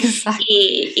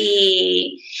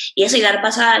 Y eso, y dar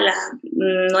paso a la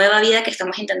nueva vida que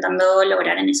estamos intentando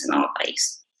lograr en ese nuevo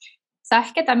país.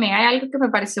 Sabes que también hay algo que me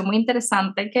pareció muy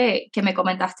interesante que me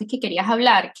comentaste que querías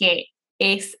hablar, que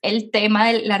es el tema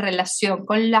de la relación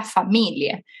con la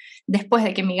familia después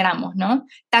de que emigramos, ¿no?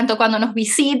 Tanto cuando nos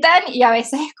visitan y a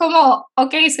veces es como,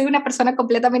 ok, soy una persona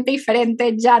completamente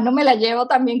diferente, ya no me la llevo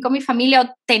tan bien con mi familia,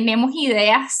 o tenemos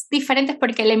ideas diferentes,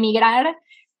 porque el emigrar,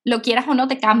 lo quieras o no,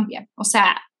 te cambia, o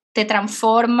sea, te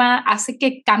transforma, hace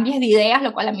que cambies de ideas,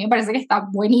 lo cual a mí me parece que está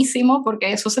buenísimo, porque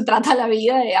de eso se trata la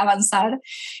vida, de avanzar.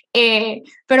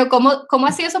 Pero ¿cómo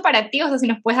ha sido eso para ti? O sea, si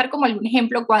nos puedes dar como algún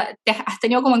ejemplo, ¿te has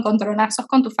tenido como encontronazos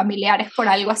con tus familiares por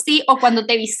algo así? O cuando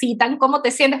te visitan, ¿cómo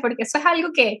te sientes? Porque eso es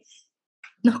algo que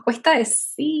nos cuesta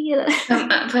decir.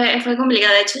 Fue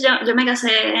complicado. De hecho, yo me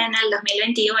casé en el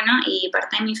 2021 y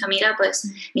parte de mi familia,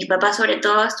 pues mis papás sobre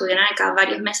todo, estuvieron acá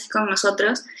varios meses con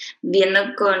nosotros,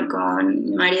 viendo con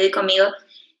mi marido y conmigo,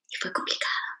 y fue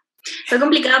complicado. Fue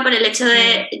complicado por el hecho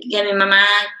de que mi mamá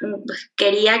pues,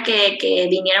 quería que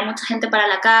viniera mucha gente para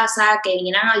la casa, que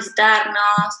vinieran a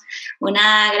visitarnos,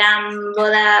 una gran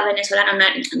boda venezolana,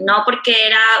 no porque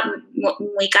era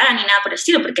muy cara ni nada por el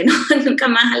estilo, porque no, nunca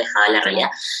más alejado de la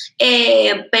realidad,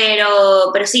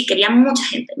 pero sí, quería mucha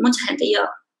gente,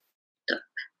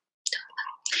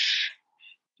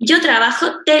 yo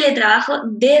teletrabajo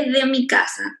desde mi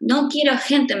casa. No quiero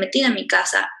gente metida en mi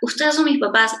casa. Ustedes son mis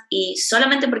papás y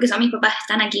solamente porque son mis papás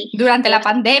están aquí. Durante la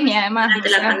pandemia, además. Durante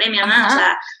la pandemia, además. O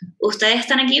sea, ustedes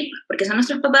están aquí porque son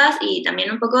nuestros papás y también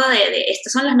un poco de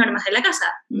estas son las normas de la casa.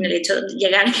 El hecho de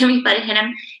llegar a que mis padres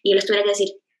eran y yo les tuviera que decir,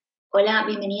 hola,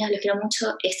 bienvenidos, los quiero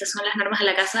mucho, estas son las normas de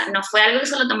la casa. No fue algo que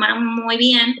se lo tomaron muy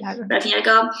bien, claro. Pero al fin y al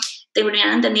cabo te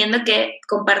terminaron entendiendo que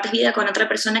compartes vida con otra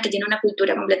persona que tiene una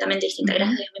cultura completamente distinta.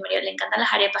 Gracias a Dios, mi marido le encantan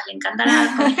las arepas, le encanta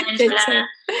la comida venezolana.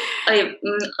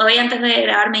 Hoy antes de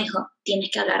grabar me dijo, tienes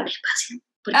que hablar despacio,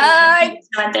 porque la gente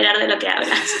se va a enterar de lo que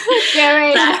hablas. ¡Qué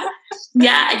bello! O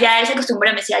sea, ya él se acostumbró,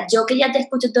 me decía, yo que ya te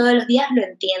escucho todos los días lo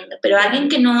entiendo, pero alguien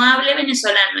que no hable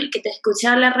venezolano y que te escuche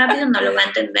hablar rápido no lo va a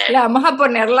entender. Le vamos a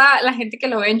poner la gente que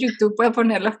lo ve en YouTube puede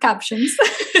poner los captions.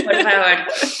 Por favor.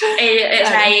 O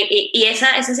sea, y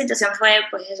esa situación fue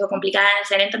pues eso, complicada de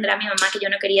hacer entender a mi mamá que yo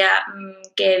no quería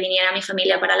que viniera mi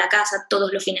familia para la casa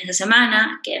todos los fines de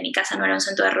semana, que mi casa no era un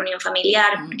centro de reunión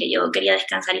familiar, porque yo quería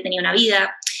descansar y tenía una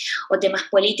vida, o temas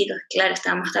políticos. Claro,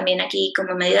 estábamos también aquí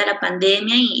como medida de la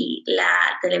pandemia y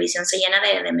la televisión se llena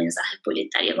de mensajes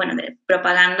publicitarios, bueno, de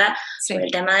propaganda sobre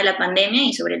el tema de la pandemia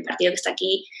y sobre el partido que está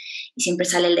aquí y siempre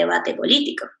sale el debate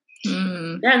político.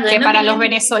 Claro, que para los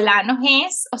venezolanos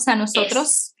es, o sea,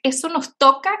 nosotros eso nos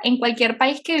toca en cualquier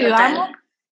país que vivamos,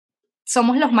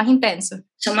 somos los más intensos.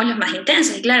 Somos los más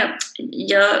intensos, y claro,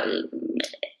 yo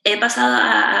he pasado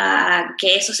a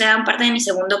que eso sea parte de mi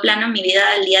segundo plano en mi vida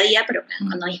del día a día, pero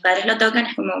cuando mis padres lo tocan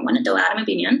es como, bueno, te voy a dar mi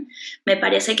opinión. Me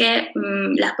parece que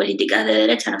las políticas de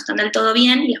derecha no están del todo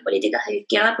bien y las políticas de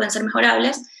izquierda pueden ser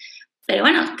mejorables, pero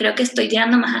bueno, creo que estoy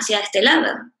tirando más hacia este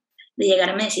lado, de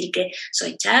llegarme a decir que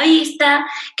soy chavista,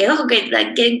 que ojo, que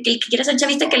quiero ser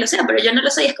chavista, que lo sea, pero yo no lo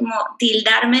soy, es como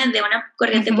tildarme de una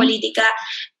corriente política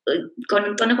con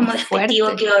un tono como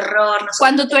despectivo, qué horror. No sé,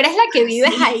 cuando tú eres la que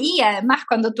vives ahí, además,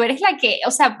 cuando tú eres la que,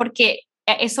 o sea, porque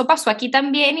eso pasó aquí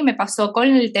también y me pasó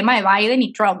con el tema de Biden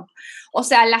y Trump. O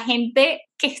sea, la gente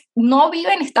que no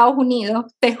vive en Estados Unidos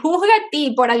te juzga a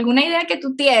ti por alguna idea que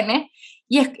tú tienes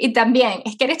y también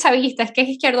es que eres chavista, es que es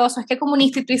izquierdoso, es que es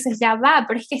comunista y tú dices, ya va,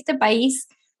 pero es que este país,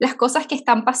 las cosas que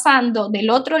están pasando del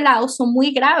otro lado son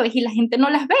muy graves y la gente no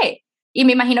las ve. Y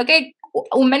me imagino que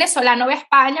un venezolano ve a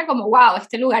España como, wow,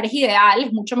 este lugar es ideal,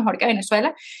 es mucho mejor que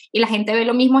Venezuela, y la gente ve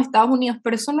lo mismo en Estados Unidos,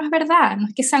 pero eso no es verdad, no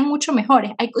es que sean mucho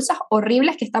mejores. Hay cosas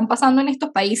horribles que están pasando en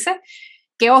estos países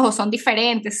que, ojo, son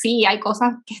diferentes, sí, hay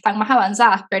cosas que están más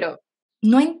avanzadas, pero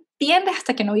no entiendes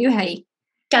hasta que no vives ahí.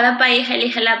 Cada país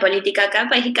elige la política, cada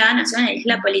país y cada nación elige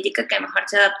la política que mejor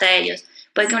se adapta a ellos.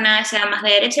 Puede que una vez sea más de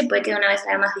derecha, puede que una vez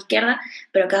sea más de izquierda,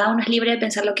 pero cada uno es libre de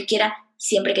pensar lo que quiera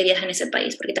siempre que viaje en ese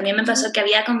país. Porque también me pasó que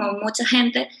había como mucha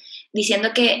gente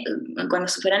diciendo que cuando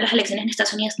se fueran las elecciones en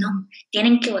Estados Unidos, no,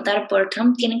 tienen que votar por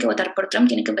Trump,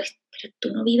 pero tú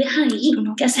no vives ahí,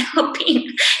 ¿qué haces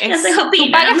opinar?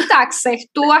 Tú pagas taxes,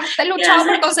 tú has luchado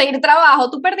por conseguir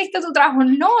trabajo, tú perdiste tu trabajo,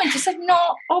 no, entonces no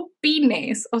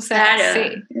opines, o sea, claro,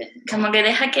 sí. Como que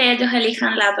deja que ellos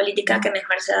elijan la política que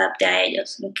mejor se adapte a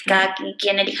ellos, cada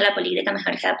quien elija la política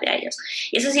mejor que se adapte a ellos.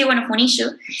 Y eso sí, bueno, fue un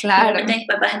issue. Claro. Mis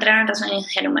papás entraron en razón y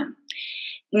dijeron, bueno,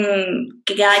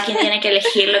 que cada quien tiene que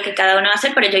elegir lo que cada uno va a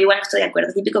hacer, pero yo igual no estoy de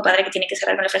acuerdo. Típico padre que tiene que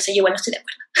cerrar con la frase, yo igual no estoy de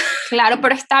acuerdo. Claro,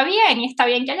 pero está bien, y está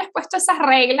bien que hayas puesto esas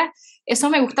reglas. Eso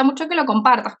me gusta mucho que lo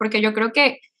compartas, porque yo creo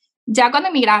que ya cuando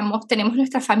emigramos tenemos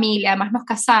nuestra familia, además nos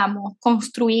casamos,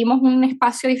 construimos un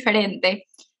espacio diferente.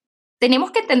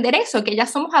 Tenemos que entender eso, que ya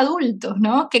somos adultos,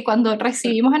 ¿no? Que cuando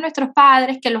recibimos a nuestros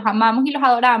padres, que los amamos y los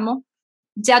adoramos,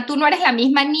 ya tú no eres la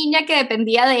misma niña que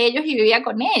dependía de ellos y vivía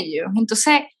con ellos.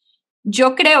 Entonces,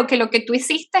 yo creo que lo que tú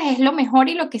hiciste es lo mejor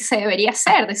y lo que se debería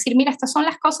hacer. Decir, mira, estas son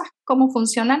las cosas como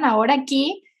funcionan ahora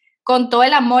aquí, con todo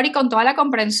el amor y con toda la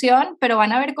comprensión, pero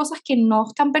van a haber cosas que no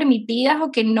están permitidas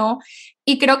o que no.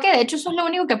 Y creo que de hecho eso es lo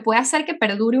único que puede hacer que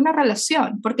perdure una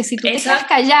relación. Porque si tú te quedas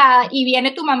callada y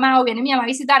viene tu mamá o viene mi mamá a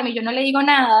visitarme y yo no le digo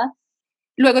nada,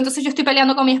 luego entonces yo estoy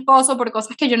peleando con mi esposo por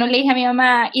cosas que yo no le dije a mi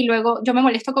mamá y luego yo me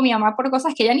molesto con mi mamá por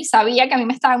cosas que ella ni sabía que a mí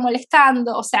me estaban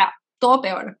molestando. O sea, todo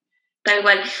peor. Tal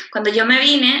cual. Cuando yo me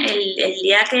vine, el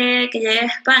día que llegué a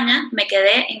España, me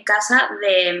quedé en casa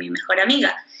de mi mejor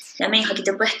amiga. Ella me dijo, aquí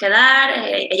te puedes quedar,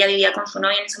 ella vivía con su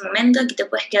novia en ese momento, aquí te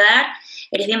puedes quedar,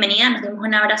 eres bienvenida, nos dimos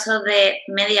un abrazo de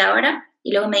media hora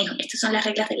y luego me dijo, estas son las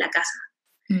reglas de la casa.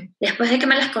 Después de que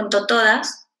me las contó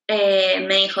todas,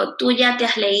 me dijo, tú ya te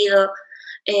has leído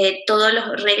todas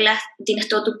las reglas, tienes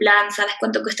todo tu plan, sabes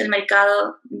cuánto cuesta el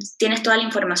mercado, tienes toda la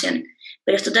información,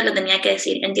 pero esto te lo tenía que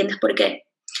decir, ¿entiendes por qué?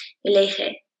 Y le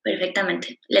dije,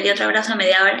 perfectamente. Le di otro abrazo a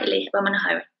media hora y le dije, vámonos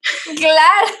a ver.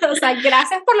 Claro, o sea,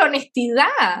 gracias por la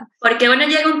honestidad. Porque bueno,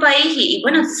 llega a un país y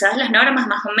bueno, sabes las normas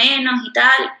más o menos y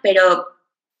tal, pero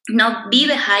no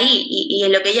vives ahí. Y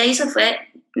lo que ella hizo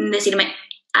fue decirme,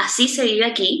 así se vive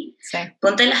aquí, sí.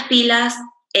 Ponte las pilas,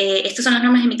 estas son las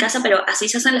normas de mi casa, pero así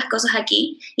se hacen las cosas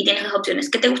aquí y tienes dos opciones,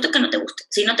 que te guste o que no te guste.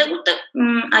 Si no te gusta,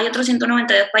 hay otros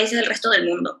 192 países del resto del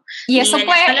mundo. Y eso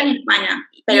Venezuela en España,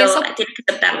 pero tienes que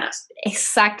aceptarlas.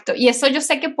 Exacto, y eso yo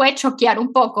sé que puede choquear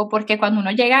un poco, porque cuando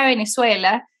uno llega a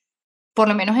Venezuela, por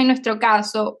lo menos en nuestro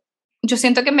caso, yo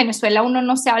siento que en Venezuela uno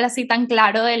no se habla así tan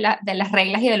claro de las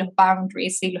reglas y de los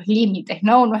boundaries y los límites,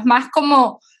 ¿no? Uno es más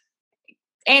como,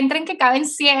 entren que caben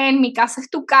 100, mi casa es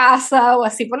tu casa, o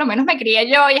así por lo menos me crié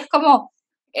yo, y es como,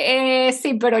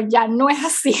 sí, pero ya no es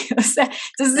así. O sea,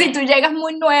 entonces si tú llegas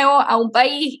muy nuevo a un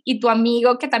país y tu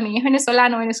amigo que también es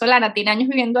venezolano, venezolana, tiene años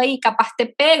viviendo ahí, capaz te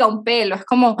pega un pelo, es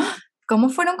como, ¿cómo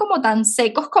fueron como tan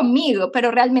secos conmigo?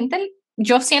 Pero realmente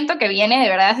yo siento que viene de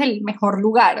verdad desde el mejor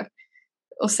lugar.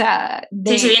 O sea,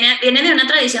 sí, viene de una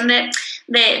tradición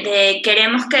de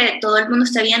queremos que todo el mundo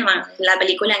esté bien. Bueno, la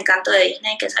película Encanto de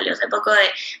Disney que salió hace poco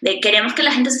de queremos que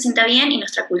la gente se sienta bien y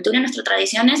nuestra cultura y nuestras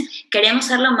tradiciones queremos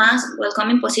ser lo más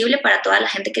welcoming posible para toda la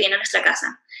gente que viene a nuestra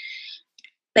casa.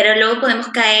 Pero luego podemos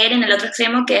caer en el otro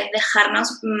extremo, que es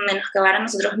dejarnos menoscabar a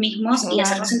nosotros mismos y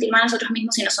hacernos sentir mal a nosotros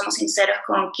mismos si no somos sinceros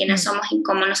con quiénes somos y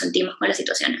cómo nos sentimos con las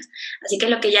situaciones. Así que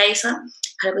lo que ella hizo,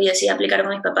 algo que yo decidí aplicar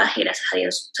con mis papás y gracias a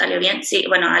Dios salió bien. Sí,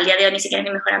 bueno, al día de hoy ni siquiera es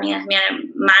mi mejor amiga, es mi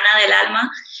hermana del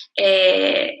alma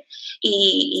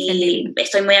y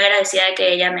estoy muy agradecida de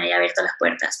que ella me haya abierto las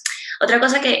puertas. Otra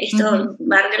cosa que esto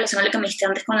va en relación a lo que me dijiste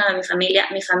antes con lo de mi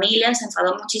familia se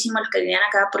enfadó muchísimo los que vivían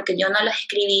acá porque yo no los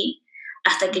escribí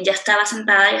hasta que ya estaba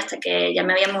sentada y hasta que ya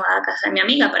me había mudado a casa de mi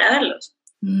amiga para verlos.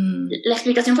 La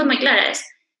explicación fue muy clara,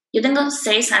 yo tengo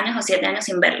 6 años o 7 años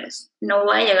sin verlos, no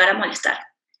voy a llegar a molestar,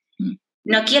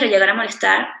 no quiero llegar a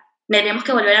molestar, tenemos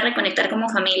que volver a reconectar como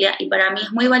familia y para mí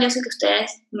es muy valioso que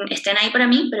ustedes estén ahí para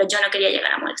mí, pero yo no quería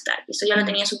llegar a molestar, y eso yo lo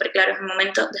tenía súper claro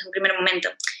desde un primer momento.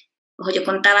 Ojo, yo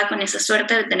contaba con esa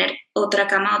suerte de tener otra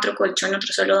cama, otro colchón,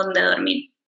 otro suelo donde dormir.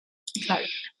 Claro.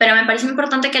 Pero me parece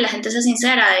importante que la gente sea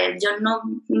sincera, yo no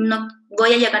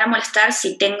voy a llegar a molestar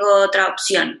si tengo otra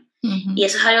opción. Y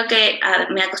eso es algo que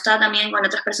me ha costado también con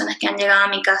otras personas que han llegado a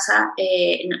mi casa,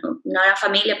 no era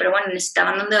familia, pero bueno,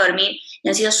 necesitaban donde dormir y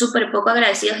han sido súper poco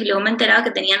agradecidos y luego me he enterado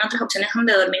que tenían otras opciones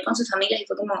donde dormir con sus familias y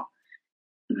fue como,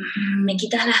 me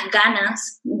quitas las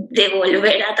ganas de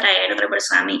volver a traer otra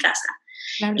persona a mi casa.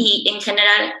 Claro. Y en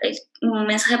general es un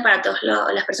mensaje para todas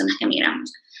las personas que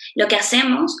emigramos. Lo que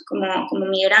hacemos como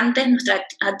migrantes, nuestras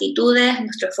actitudes,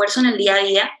 nuestro esfuerzo en el día a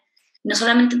día, no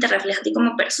solamente te refleja a ti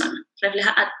como persona,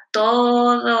 refleja a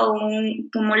todo un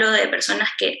cúmulo de personas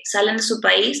que salen de su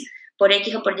país por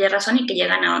X o por Y razón y que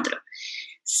llegan a otro.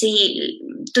 Si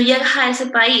tú llegas a ese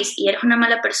país y eres una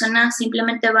mala persona,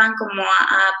 simplemente van como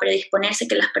a predisponerse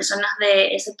que las personas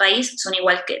de ese país son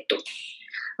igual que tú,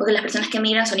 o que las personas que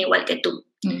migran son igual que tú.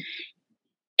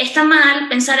 Está mal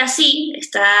pensar así,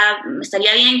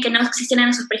 estaría bien que no existieran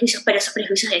esos prejuicios, pero esos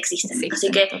prejuicios existen. Así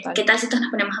que, total. ¿Qué tal si todos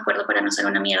nos ponemos de acuerdo para no ser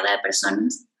una mierda de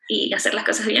personas y hacer las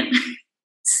cosas bien?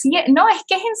 Sí, no, es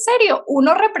que es en serio,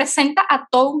 uno representa a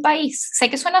todo un país.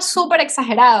 Sé que suena súper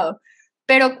exagerado,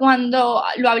 pero cuando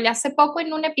lo hablé hace poco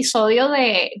en un episodio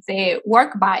de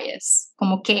Work Bias,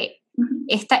 como que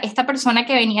esta persona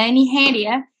que venía de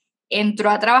Nigeria entró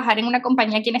a trabajar en una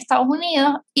compañía aquí en Estados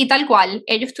Unidos y tal cual,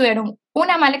 ellos tuvieron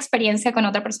una mala experiencia con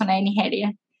otra persona de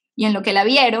Nigeria y en lo que la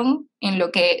vieron, en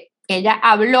lo que ella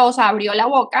habló, o sea, abrió la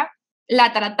boca,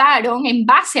 la trataron en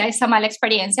base a esa mala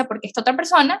experiencia porque esta otra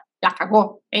persona la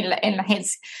cagó en la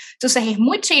agencia. Entonces es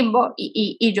muy chimbo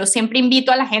y yo siempre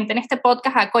invito a la gente en este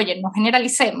podcast a que, oye, no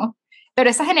generalicemos, pero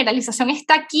esa generalización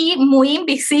está aquí muy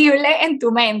invisible en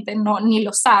tu mente, no, ni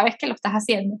lo sabes que lo estás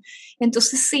haciendo.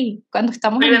 Entonces sí, cuando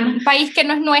estamos en un país que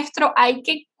no es nuestro, hay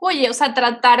que, oye, o sea,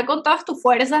 tratar con todas tus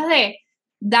fuerzas de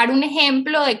dar un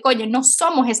ejemplo de que, oye, no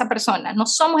somos esa persona, no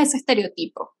somos ese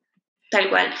estereotipo. Tal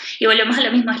cual. Y volvemos a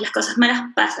lo mismo, las cosas malas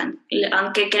pasan.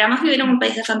 Aunque queramos vivir en un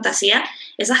país de fantasía,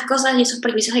 esas cosas y esos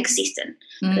prejuicios existen.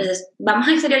 Entonces, vamos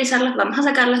a exteriorizarlas, vamos a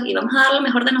sacarlas y vamos a dar lo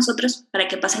mejor de nosotros para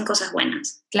que pasen cosas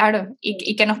buenas. Claro,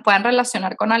 y que nos puedan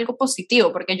relacionar con algo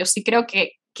positivo, porque yo sí creo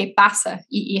que pasa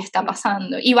y está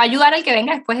pasando. Y va a ayudar al que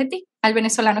venga después de ti, al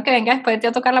venezolano que venga después de ti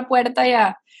a tocar la puerta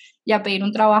y a pedir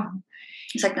un trabajo.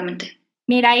 Exactamente.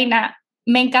 Mira, Ina,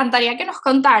 me encantaría que nos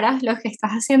contaras lo que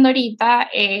estás haciendo ahorita.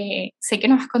 Sé que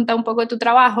nos has contado un poco de tu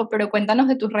trabajo, pero cuéntanos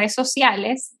de tus redes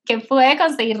sociales. ¿Qué puede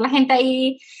conseguir la gente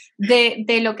ahí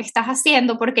de lo que estás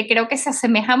haciendo? Porque creo que se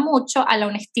asemeja mucho a la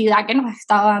honestidad que nos has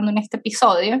estado dando en este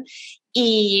episodio.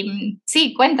 Y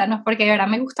sí, cuéntanos, porque de verdad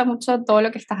me gusta mucho todo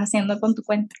lo que estás haciendo con tu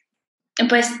cuenta.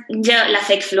 Pues yo, la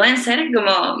Fakefluencer,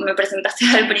 como me presentaste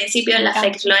al principio, la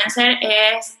Fakefluencer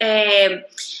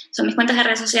son mis cuentas de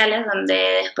redes sociales donde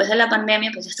después de la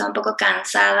pandemia pues yo estaba un poco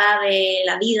cansada de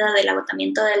la vida, del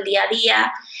agotamiento del día a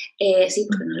día, sí,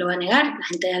 porque no lo voy a negar, la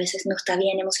gente a veces no está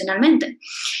bien emocionalmente.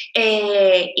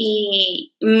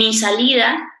 Y mi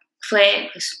salida fue,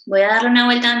 pues voy a darle una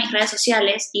vuelta a mis redes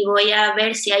sociales y voy a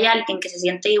ver si hay alguien que se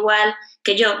siente igual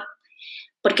que yo,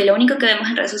 porque lo único que vemos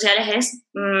en redes sociales es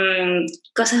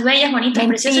cosas bellas, bonitas,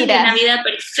 preciosas y una vida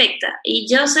perfecta. Y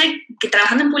yo sé que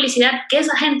trabajando en publicidad, que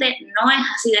esa gente no es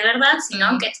así de verdad,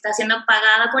 sino que está siendo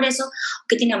pagada por eso,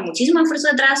 que tiene muchísimo esfuerzo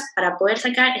detrás para poder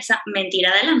sacar esa mentira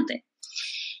adelante.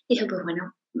 Y dije, pues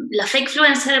bueno, la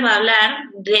Fakefluencer va a hablar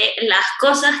de las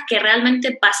cosas que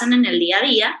realmente pasan en el día a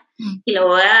día, y lo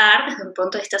voy a dar desde un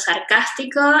punto de vista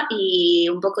sarcástico y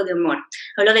un poco de humor.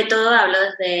 Hablo de todo, hablo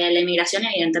desde la inmigración,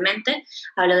 evidentemente,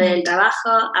 hablo del trabajo,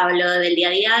 hablo del día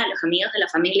a día, de los amigos, de la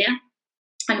familia,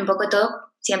 un poco de todo,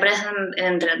 siempre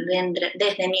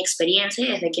desde mi experiencia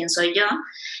y desde quién soy yo.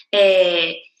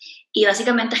 Y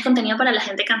básicamente es contenido para la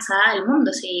gente cansada del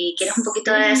mundo. Si quieres un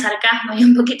poquito de sarcasmo y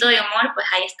un poquito de humor, pues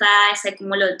ahí está ese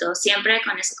cúmulo de todo. Siempre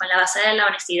con eso, con la base de la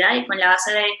honestidad y con la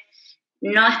base de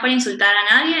no es para insultar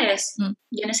a nadie, es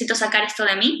yo necesito sacar esto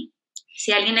de mí.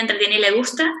 Si a alguien le entretiene y le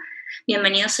gusta,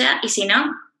 bienvenido sea. Y si no,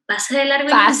 pase de largo.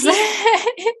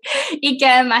 Y que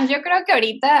además yo creo que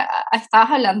ahorita estabas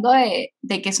hablando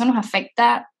de que eso nos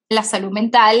afecta la salud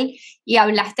mental y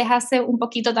hablaste hace un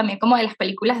poquito también como de las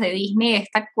películas de Disney, de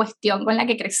esta cuestión con la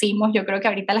que crecimos. Yo creo que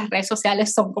ahorita las redes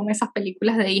sociales son como esas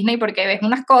películas de Disney porque ves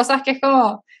unas cosas que es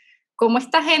como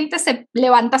esta gente se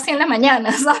levanta así en la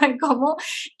mañana, ¿saben? Cómo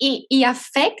y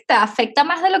afecta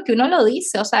más de lo que uno lo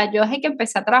dice. O sea, yo desde que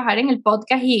empecé a trabajar en el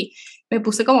podcast y me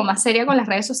puse como más seria con las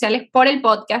redes sociales por el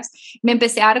podcast, me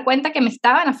empecé a dar cuenta que me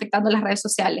estaban afectando las redes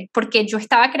sociales, porque yo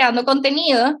estaba creando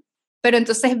contenido, pero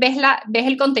entonces ves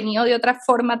el contenido de otra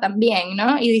forma también,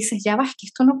 ¿no? Y dices, ya va, es que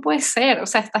esto no puede ser. O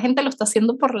sea, esta gente lo está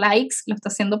haciendo por likes, lo está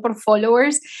haciendo por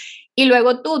followers, y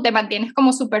luego tú te mantienes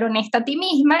como súper honesta a ti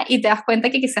misma y te das cuenta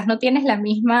que quizás no tienes la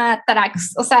misma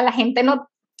tracks, o sea, a la gente no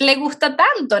le gusta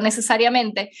tanto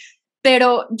necesariamente,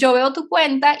 pero yo veo tu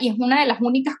cuenta y es una de las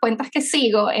únicas cuentas que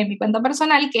sigo en mi cuenta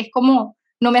personal que es como,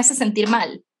 no me hace sentir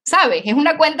mal, ¿sabes? Es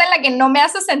una cuenta en la que no me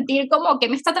hace sentir como que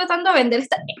me está tratando de vender,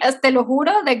 te lo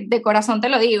juro, de corazón te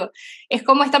lo digo, es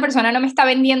como esta persona no me está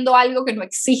vendiendo algo que no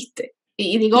existe,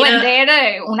 y digo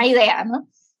vender una idea, ¿no?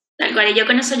 Tal cual, y yo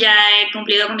con eso ya he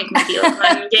cumplido con mi cometido,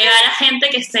 con llegar a gente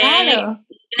que esté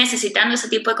necesitando ese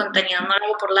tipo de contenido. No lo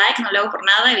hago por like, no lo hago por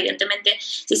nada. Evidentemente,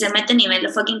 si se meten y ven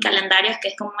los fucking calendarios, que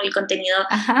es como el contenido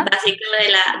básico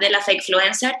de la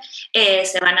Fakefluencer,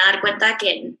 se van a dar cuenta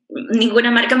que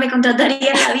ninguna marca me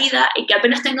contrataría en la vida y que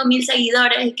apenas tengo 1000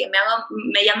 seguidores y que me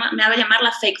hago llamar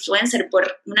la Fakefluencer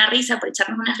por una risa, por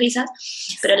echarnos unas risas.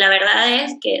 Pero la verdad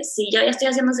es que si yo ya estoy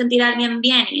haciendo sentir a alguien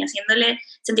bien y haciéndole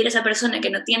sentir a esa persona que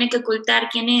no tiene que ocultar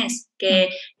quién es, que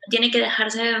no tiene que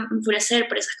dejarse enfurecer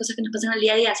por esas cosas que nos pasan el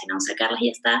día a día, sino sacarlas y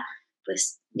ya está,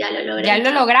 pues ya lo logré. Ya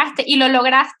lo lograste, y lo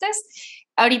lograste,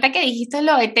 ahorita que dijiste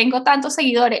lo de tengo tantos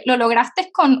seguidores, lo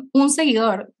lograste con un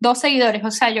seguidor, 2 seguidores,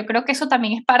 o sea, yo creo que eso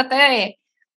también es parte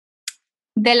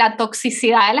de la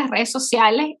toxicidad de las redes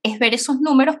sociales, es ver esos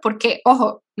números porque,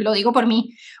 ojo, lo digo por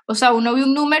mí, o sea, uno ve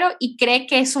un número y cree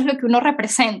que eso es lo que uno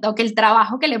representa, o que el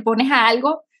trabajo que le pones a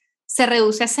algo se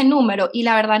reduce a ese número, y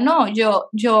la verdad no, yo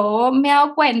me he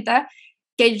dado cuenta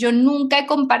que yo nunca he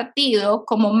compartido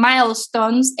como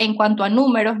milestones en cuanto a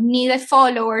números, ni de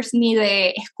followers, ni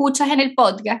de escuchas en el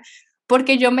podcast,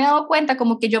 porque yo me he dado cuenta,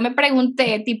 como que yo me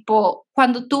pregunté, tipo,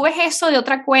 cuando tú ves eso de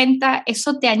otra cuenta,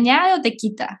 ¿eso te añade o te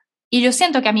quita? Y yo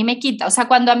siento que a mí me quita, o sea,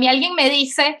 cuando a mí alguien me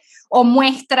dice o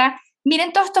muestra,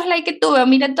 miren todos estos likes que tuve, o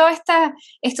miren todos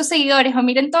estos seguidores, o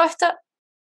miren todo esto,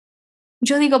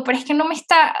 yo digo, pero es que no me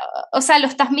está, o sea, lo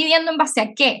estás midiendo en base a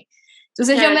qué.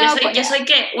 Entonces claro, yo soy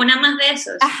 ¿qué? Una más de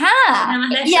esos. Ajá,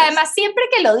 y además siempre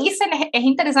que lo dicen es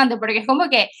interesante, porque es como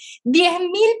que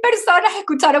 10.000 personas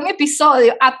escucharon mi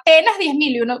episodio, apenas 10.000,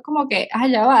 y uno como que,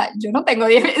 ya va, yo no tengo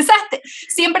 10.000, o sea,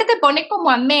 siempre te pone como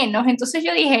a menos. Entonces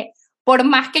yo dije, por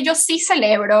más que yo sí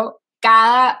celebro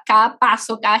cada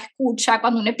paso, cada escucha,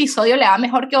 cuando un episodio le va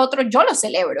mejor que otro, yo lo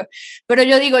celebro, pero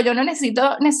yo digo, yo no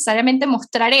necesito necesariamente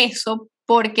mostrar eso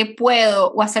porque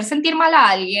puedo o hacer sentir mal a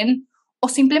alguien, o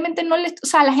simplemente no le, o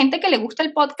sea, a la gente que le gusta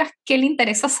el podcast, ¿qué le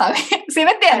interesa saber? ¿Sí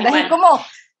me entiendes? Es como...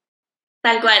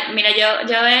 Tal cual. Mira,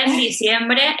 yo en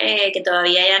diciembre, que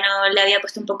todavía ya no le había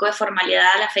puesto un poco de formalidad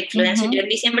a la Fakefluencer, yo en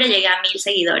diciembre llegué a 1.000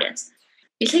 seguidores.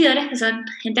 1.000 seguidores que son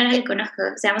gente a la que conozco,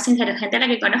 seamos sinceros, gente a la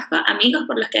que conozco, amigos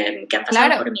por los que han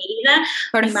pasado por mi vida,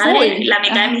 mi madre, la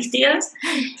mitad de mis tíos,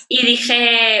 y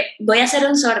dije, voy a hacer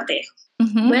un sorteo.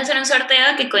 Voy a hacer un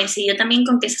sorteo que coincidió también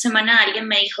con que esa semana alguien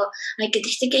me dijo, ay, qué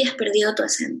triste que hayas perdido tu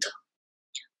acento.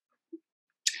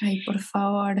 Ay, por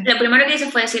favor. Lo primero que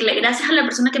hice fue decirle, gracias a la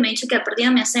persona que me ha dicho que ha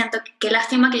perdido mi acento, qué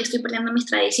lástima que yo estoy perdiendo mis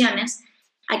tradiciones.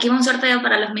 Aquí va un sorteo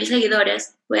para los 1.000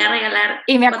 seguidores. Voy a regalar...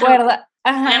 Y me acuerdo. Voy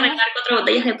a regalar 4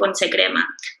 botellas de Ponche Crema.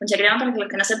 Ponche Crema, para los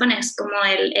que no sepan, es como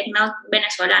el eggnog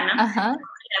venezolano. Ajá. En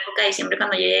la época de diciembre,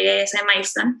 cuando yo llegué a ese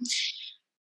milestone,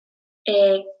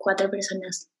 4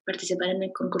 personas participaron en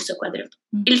el concurso 4.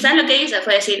 Y ¿sabes lo que hice?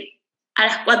 Fue decir, a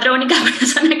las 4 únicas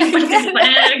personas que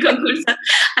participaron en el concurso,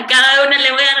 a cada una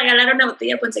le voy a regalar una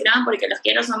botella de Ponche Crema porque los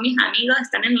quiero, son mis amigos,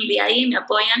 están en el día ahí, me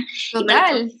apoyan.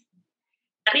 Total. Y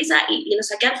me risa y lo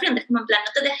saqué al frente, es como en plan,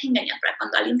 no te dejes engañar para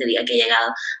cuando alguien te diga que he llegado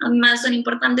a un milestone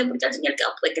importante, porque al fin y al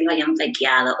cabo puede que lo hayan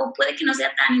fakeado o puede que no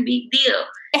sea tan big deal.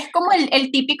 Es como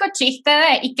el típico chiste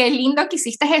de, y qué lindo que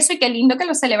hiciste eso y qué lindo que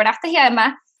lo celebraste, y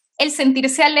además el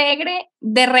sentirse alegre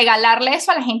de regalarle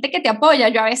eso a la gente que te apoya.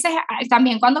 Yo a veces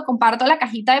también cuando comparto la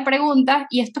cajita de preguntas,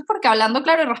 y esto es porque hablando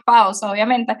claro y raspado, o sea,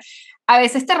 obviamente, a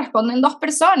veces te responden 2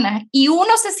 personas y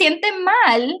uno se siente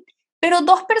mal, pero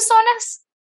 2 personas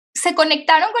se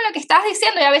conectaron con lo que estabas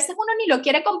diciendo, y a veces uno ni lo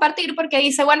quiere compartir porque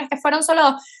dice, bueno, es que fueron solo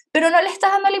 2, pero no le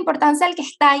estás dando la importancia al que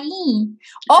está ahí.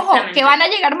 Ojo, que van a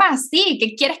llegar más, sí,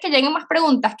 que quieres que lleguen más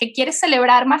preguntas, que quieres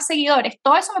celebrar más seguidores,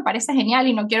 todo eso me parece genial,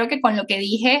 y no quiero que con lo que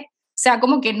dije sea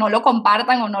como que no lo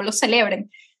compartan o no lo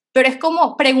celebren, pero es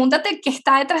como, pregúntate qué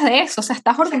está detrás de eso, o sea,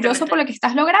 ¿estás orgulloso por lo que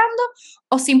estás logrando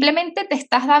o simplemente te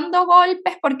estás dando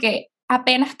golpes porque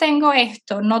apenas tengo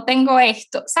esto, no tengo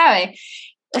esto, ¿sabes?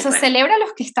 O sea, celebra a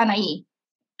los que están ahí.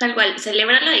 Tal cual,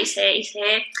 celébralo y sé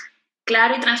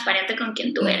claro y transparente con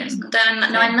quien tú eres.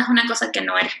 No vendas una cosa que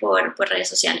no eres por redes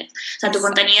sociales. O sea, tu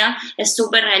contenido es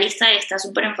súper realista y está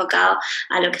súper enfocado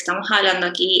a lo que estamos hablando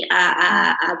aquí,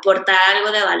 a aportar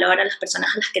algo de valor a las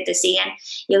personas a las que te siguen.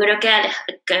 Yo creo que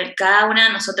cada una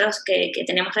de nosotros que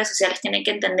tenemos redes sociales tiene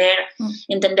que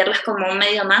entenderlas como un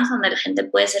medio más donde la gente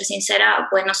puede ser sincera o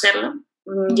puede no serlo.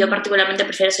 Yo particularmente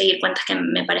prefiero seguir cuentas que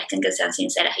me parezcan que sean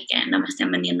sinceras y que no me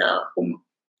estén vendiendo humo.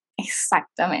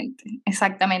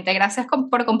 Exactamente. Gracias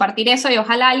por compartir eso, y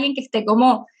ojalá alguien que esté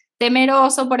como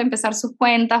temeroso por empezar sus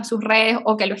cuentas, sus redes,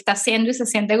 o que lo está haciendo y se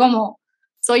siente como,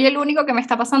 soy el único que me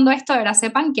está pasando esto, de verdad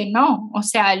sepan que no. O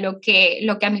sea, lo que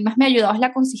a mí más me ha ayudado es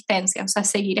la consistencia, o sea,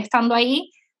 seguir estando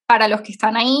ahí. Para los que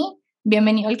están ahí,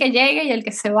 bienvenido el que llegue, y el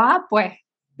que se va, pues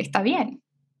está bien.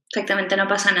 Exactamente, no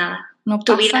pasa nada.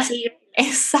 Tu vida sigue.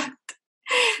 Exacto.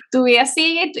 Tu vida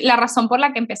sigue, la razón por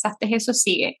la que empezaste eso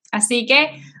sigue. Así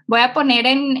que voy a poner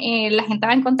la gente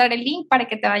va a encontrar el link para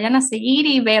que te vayan a seguir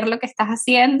y ver lo que estás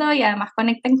haciendo, y además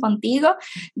conecten contigo.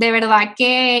 De verdad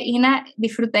que, Ina,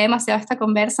 disfruté demasiado esta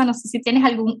conversa. No sé si tienes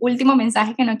algún último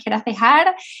mensaje que nos quieras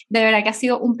dejar. De verdad que ha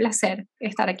sido un placer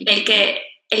estar aquí.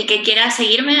 El que quiera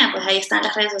seguirme, pues ahí están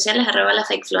las redes sociales,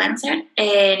 @lafakefluencer,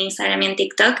 en Instagram y en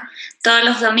TikTok. Todos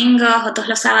los domingos o todos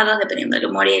los sábados, dependiendo del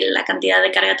humor y la cantidad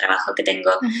de carga de trabajo que tengo,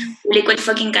 publico el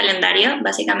fucking calendario.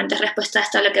 Básicamente es respuesta a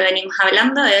esto a lo que venimos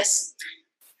hablando, es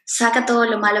saca todo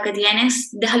lo malo que tienes,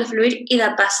 déjalo fluir y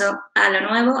da paso a lo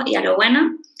nuevo y a lo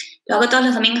bueno. Lo hago todos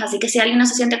los domingos, así que si alguien no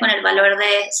se siente con el valor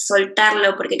de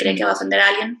soltarlo porque cree que va a ofender a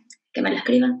alguien, que me lo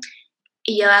escriba.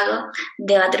 Y yo hago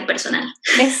debate personal.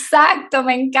 Exacto,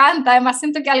 me encanta. Además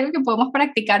siento que algo que podemos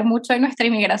practicar mucho en nuestra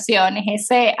inmigración es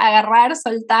ese agarrar,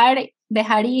 soltar,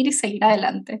 dejar ir y seguir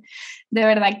adelante. De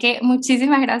verdad que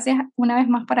muchísimas gracias una vez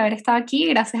más por haber estado aquí.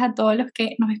 Gracias a todos los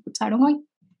que nos escucharon hoy.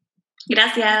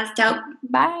 Gracias, chao.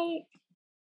 Bye.